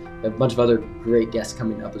insight. We have a bunch of other great guests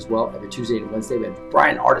coming up as well. Every Tuesday and Wednesday, we have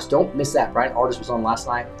Brian Artist. Don't miss that. Brian Artist was on last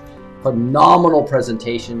night. Phenomenal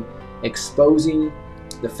presentation exposing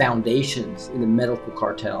the foundations in the medical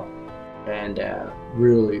cartel. And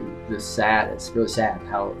really, it's really sad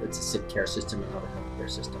how it's a sick care system and not a healthcare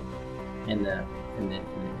system. And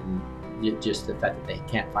just the fact that they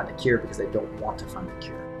can't find a cure because they don't want to find a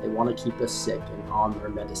cure. They want to keep us sick and on their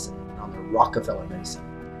medicine, on their Rockefeller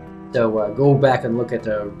medicine. So go back and look at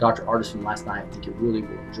Dr. Artist from last night. I think you really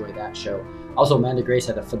will enjoy that show. Also, Amanda Grace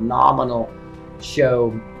had a phenomenal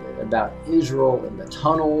show about Israel and the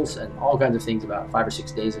tunnels and all kinds of things about 5 or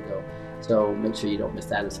 6 days ago. So make sure you don't miss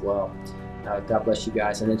that as well. God bless you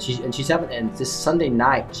guys. And then she's having this Sunday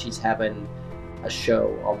night, she's having a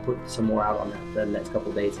show. I'll put some more out on the next couple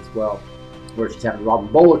of days as well, where she's having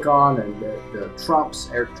Robin Bullock on and the Trumps,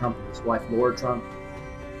 Eric Trump and his wife Laura Trump,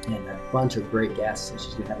 and a bunch of great guests. And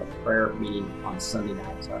she's going to have a prayer meeting on Sunday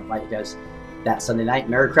night. So I invite you guys that Sunday night.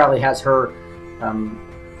 Mary Crowley has her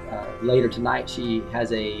later tonight. She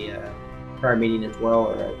has a prayer meeting as well,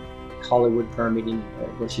 or a Hollywood prayer meeting,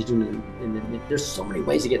 what she's doing. There's so many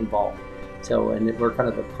ways to get involved. So, and we're kind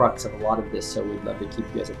of the crux of a lot of this. So we'd love to keep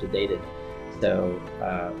you guys up to date. So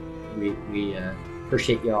we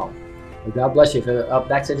appreciate y'all. Well, God bless you. If up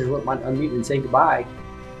backstagers wouldn't mind unmuting and saying goodbye.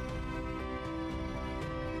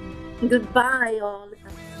 Goodbye, all.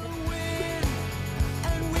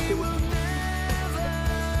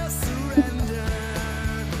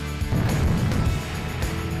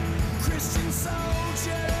 Christian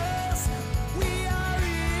soldiers, we are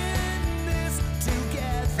in this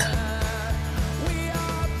together. We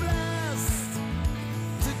are blessed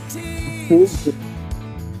to teach.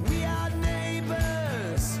 We are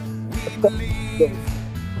neighbors. We believe.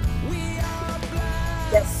 We are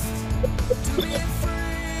blessed to live.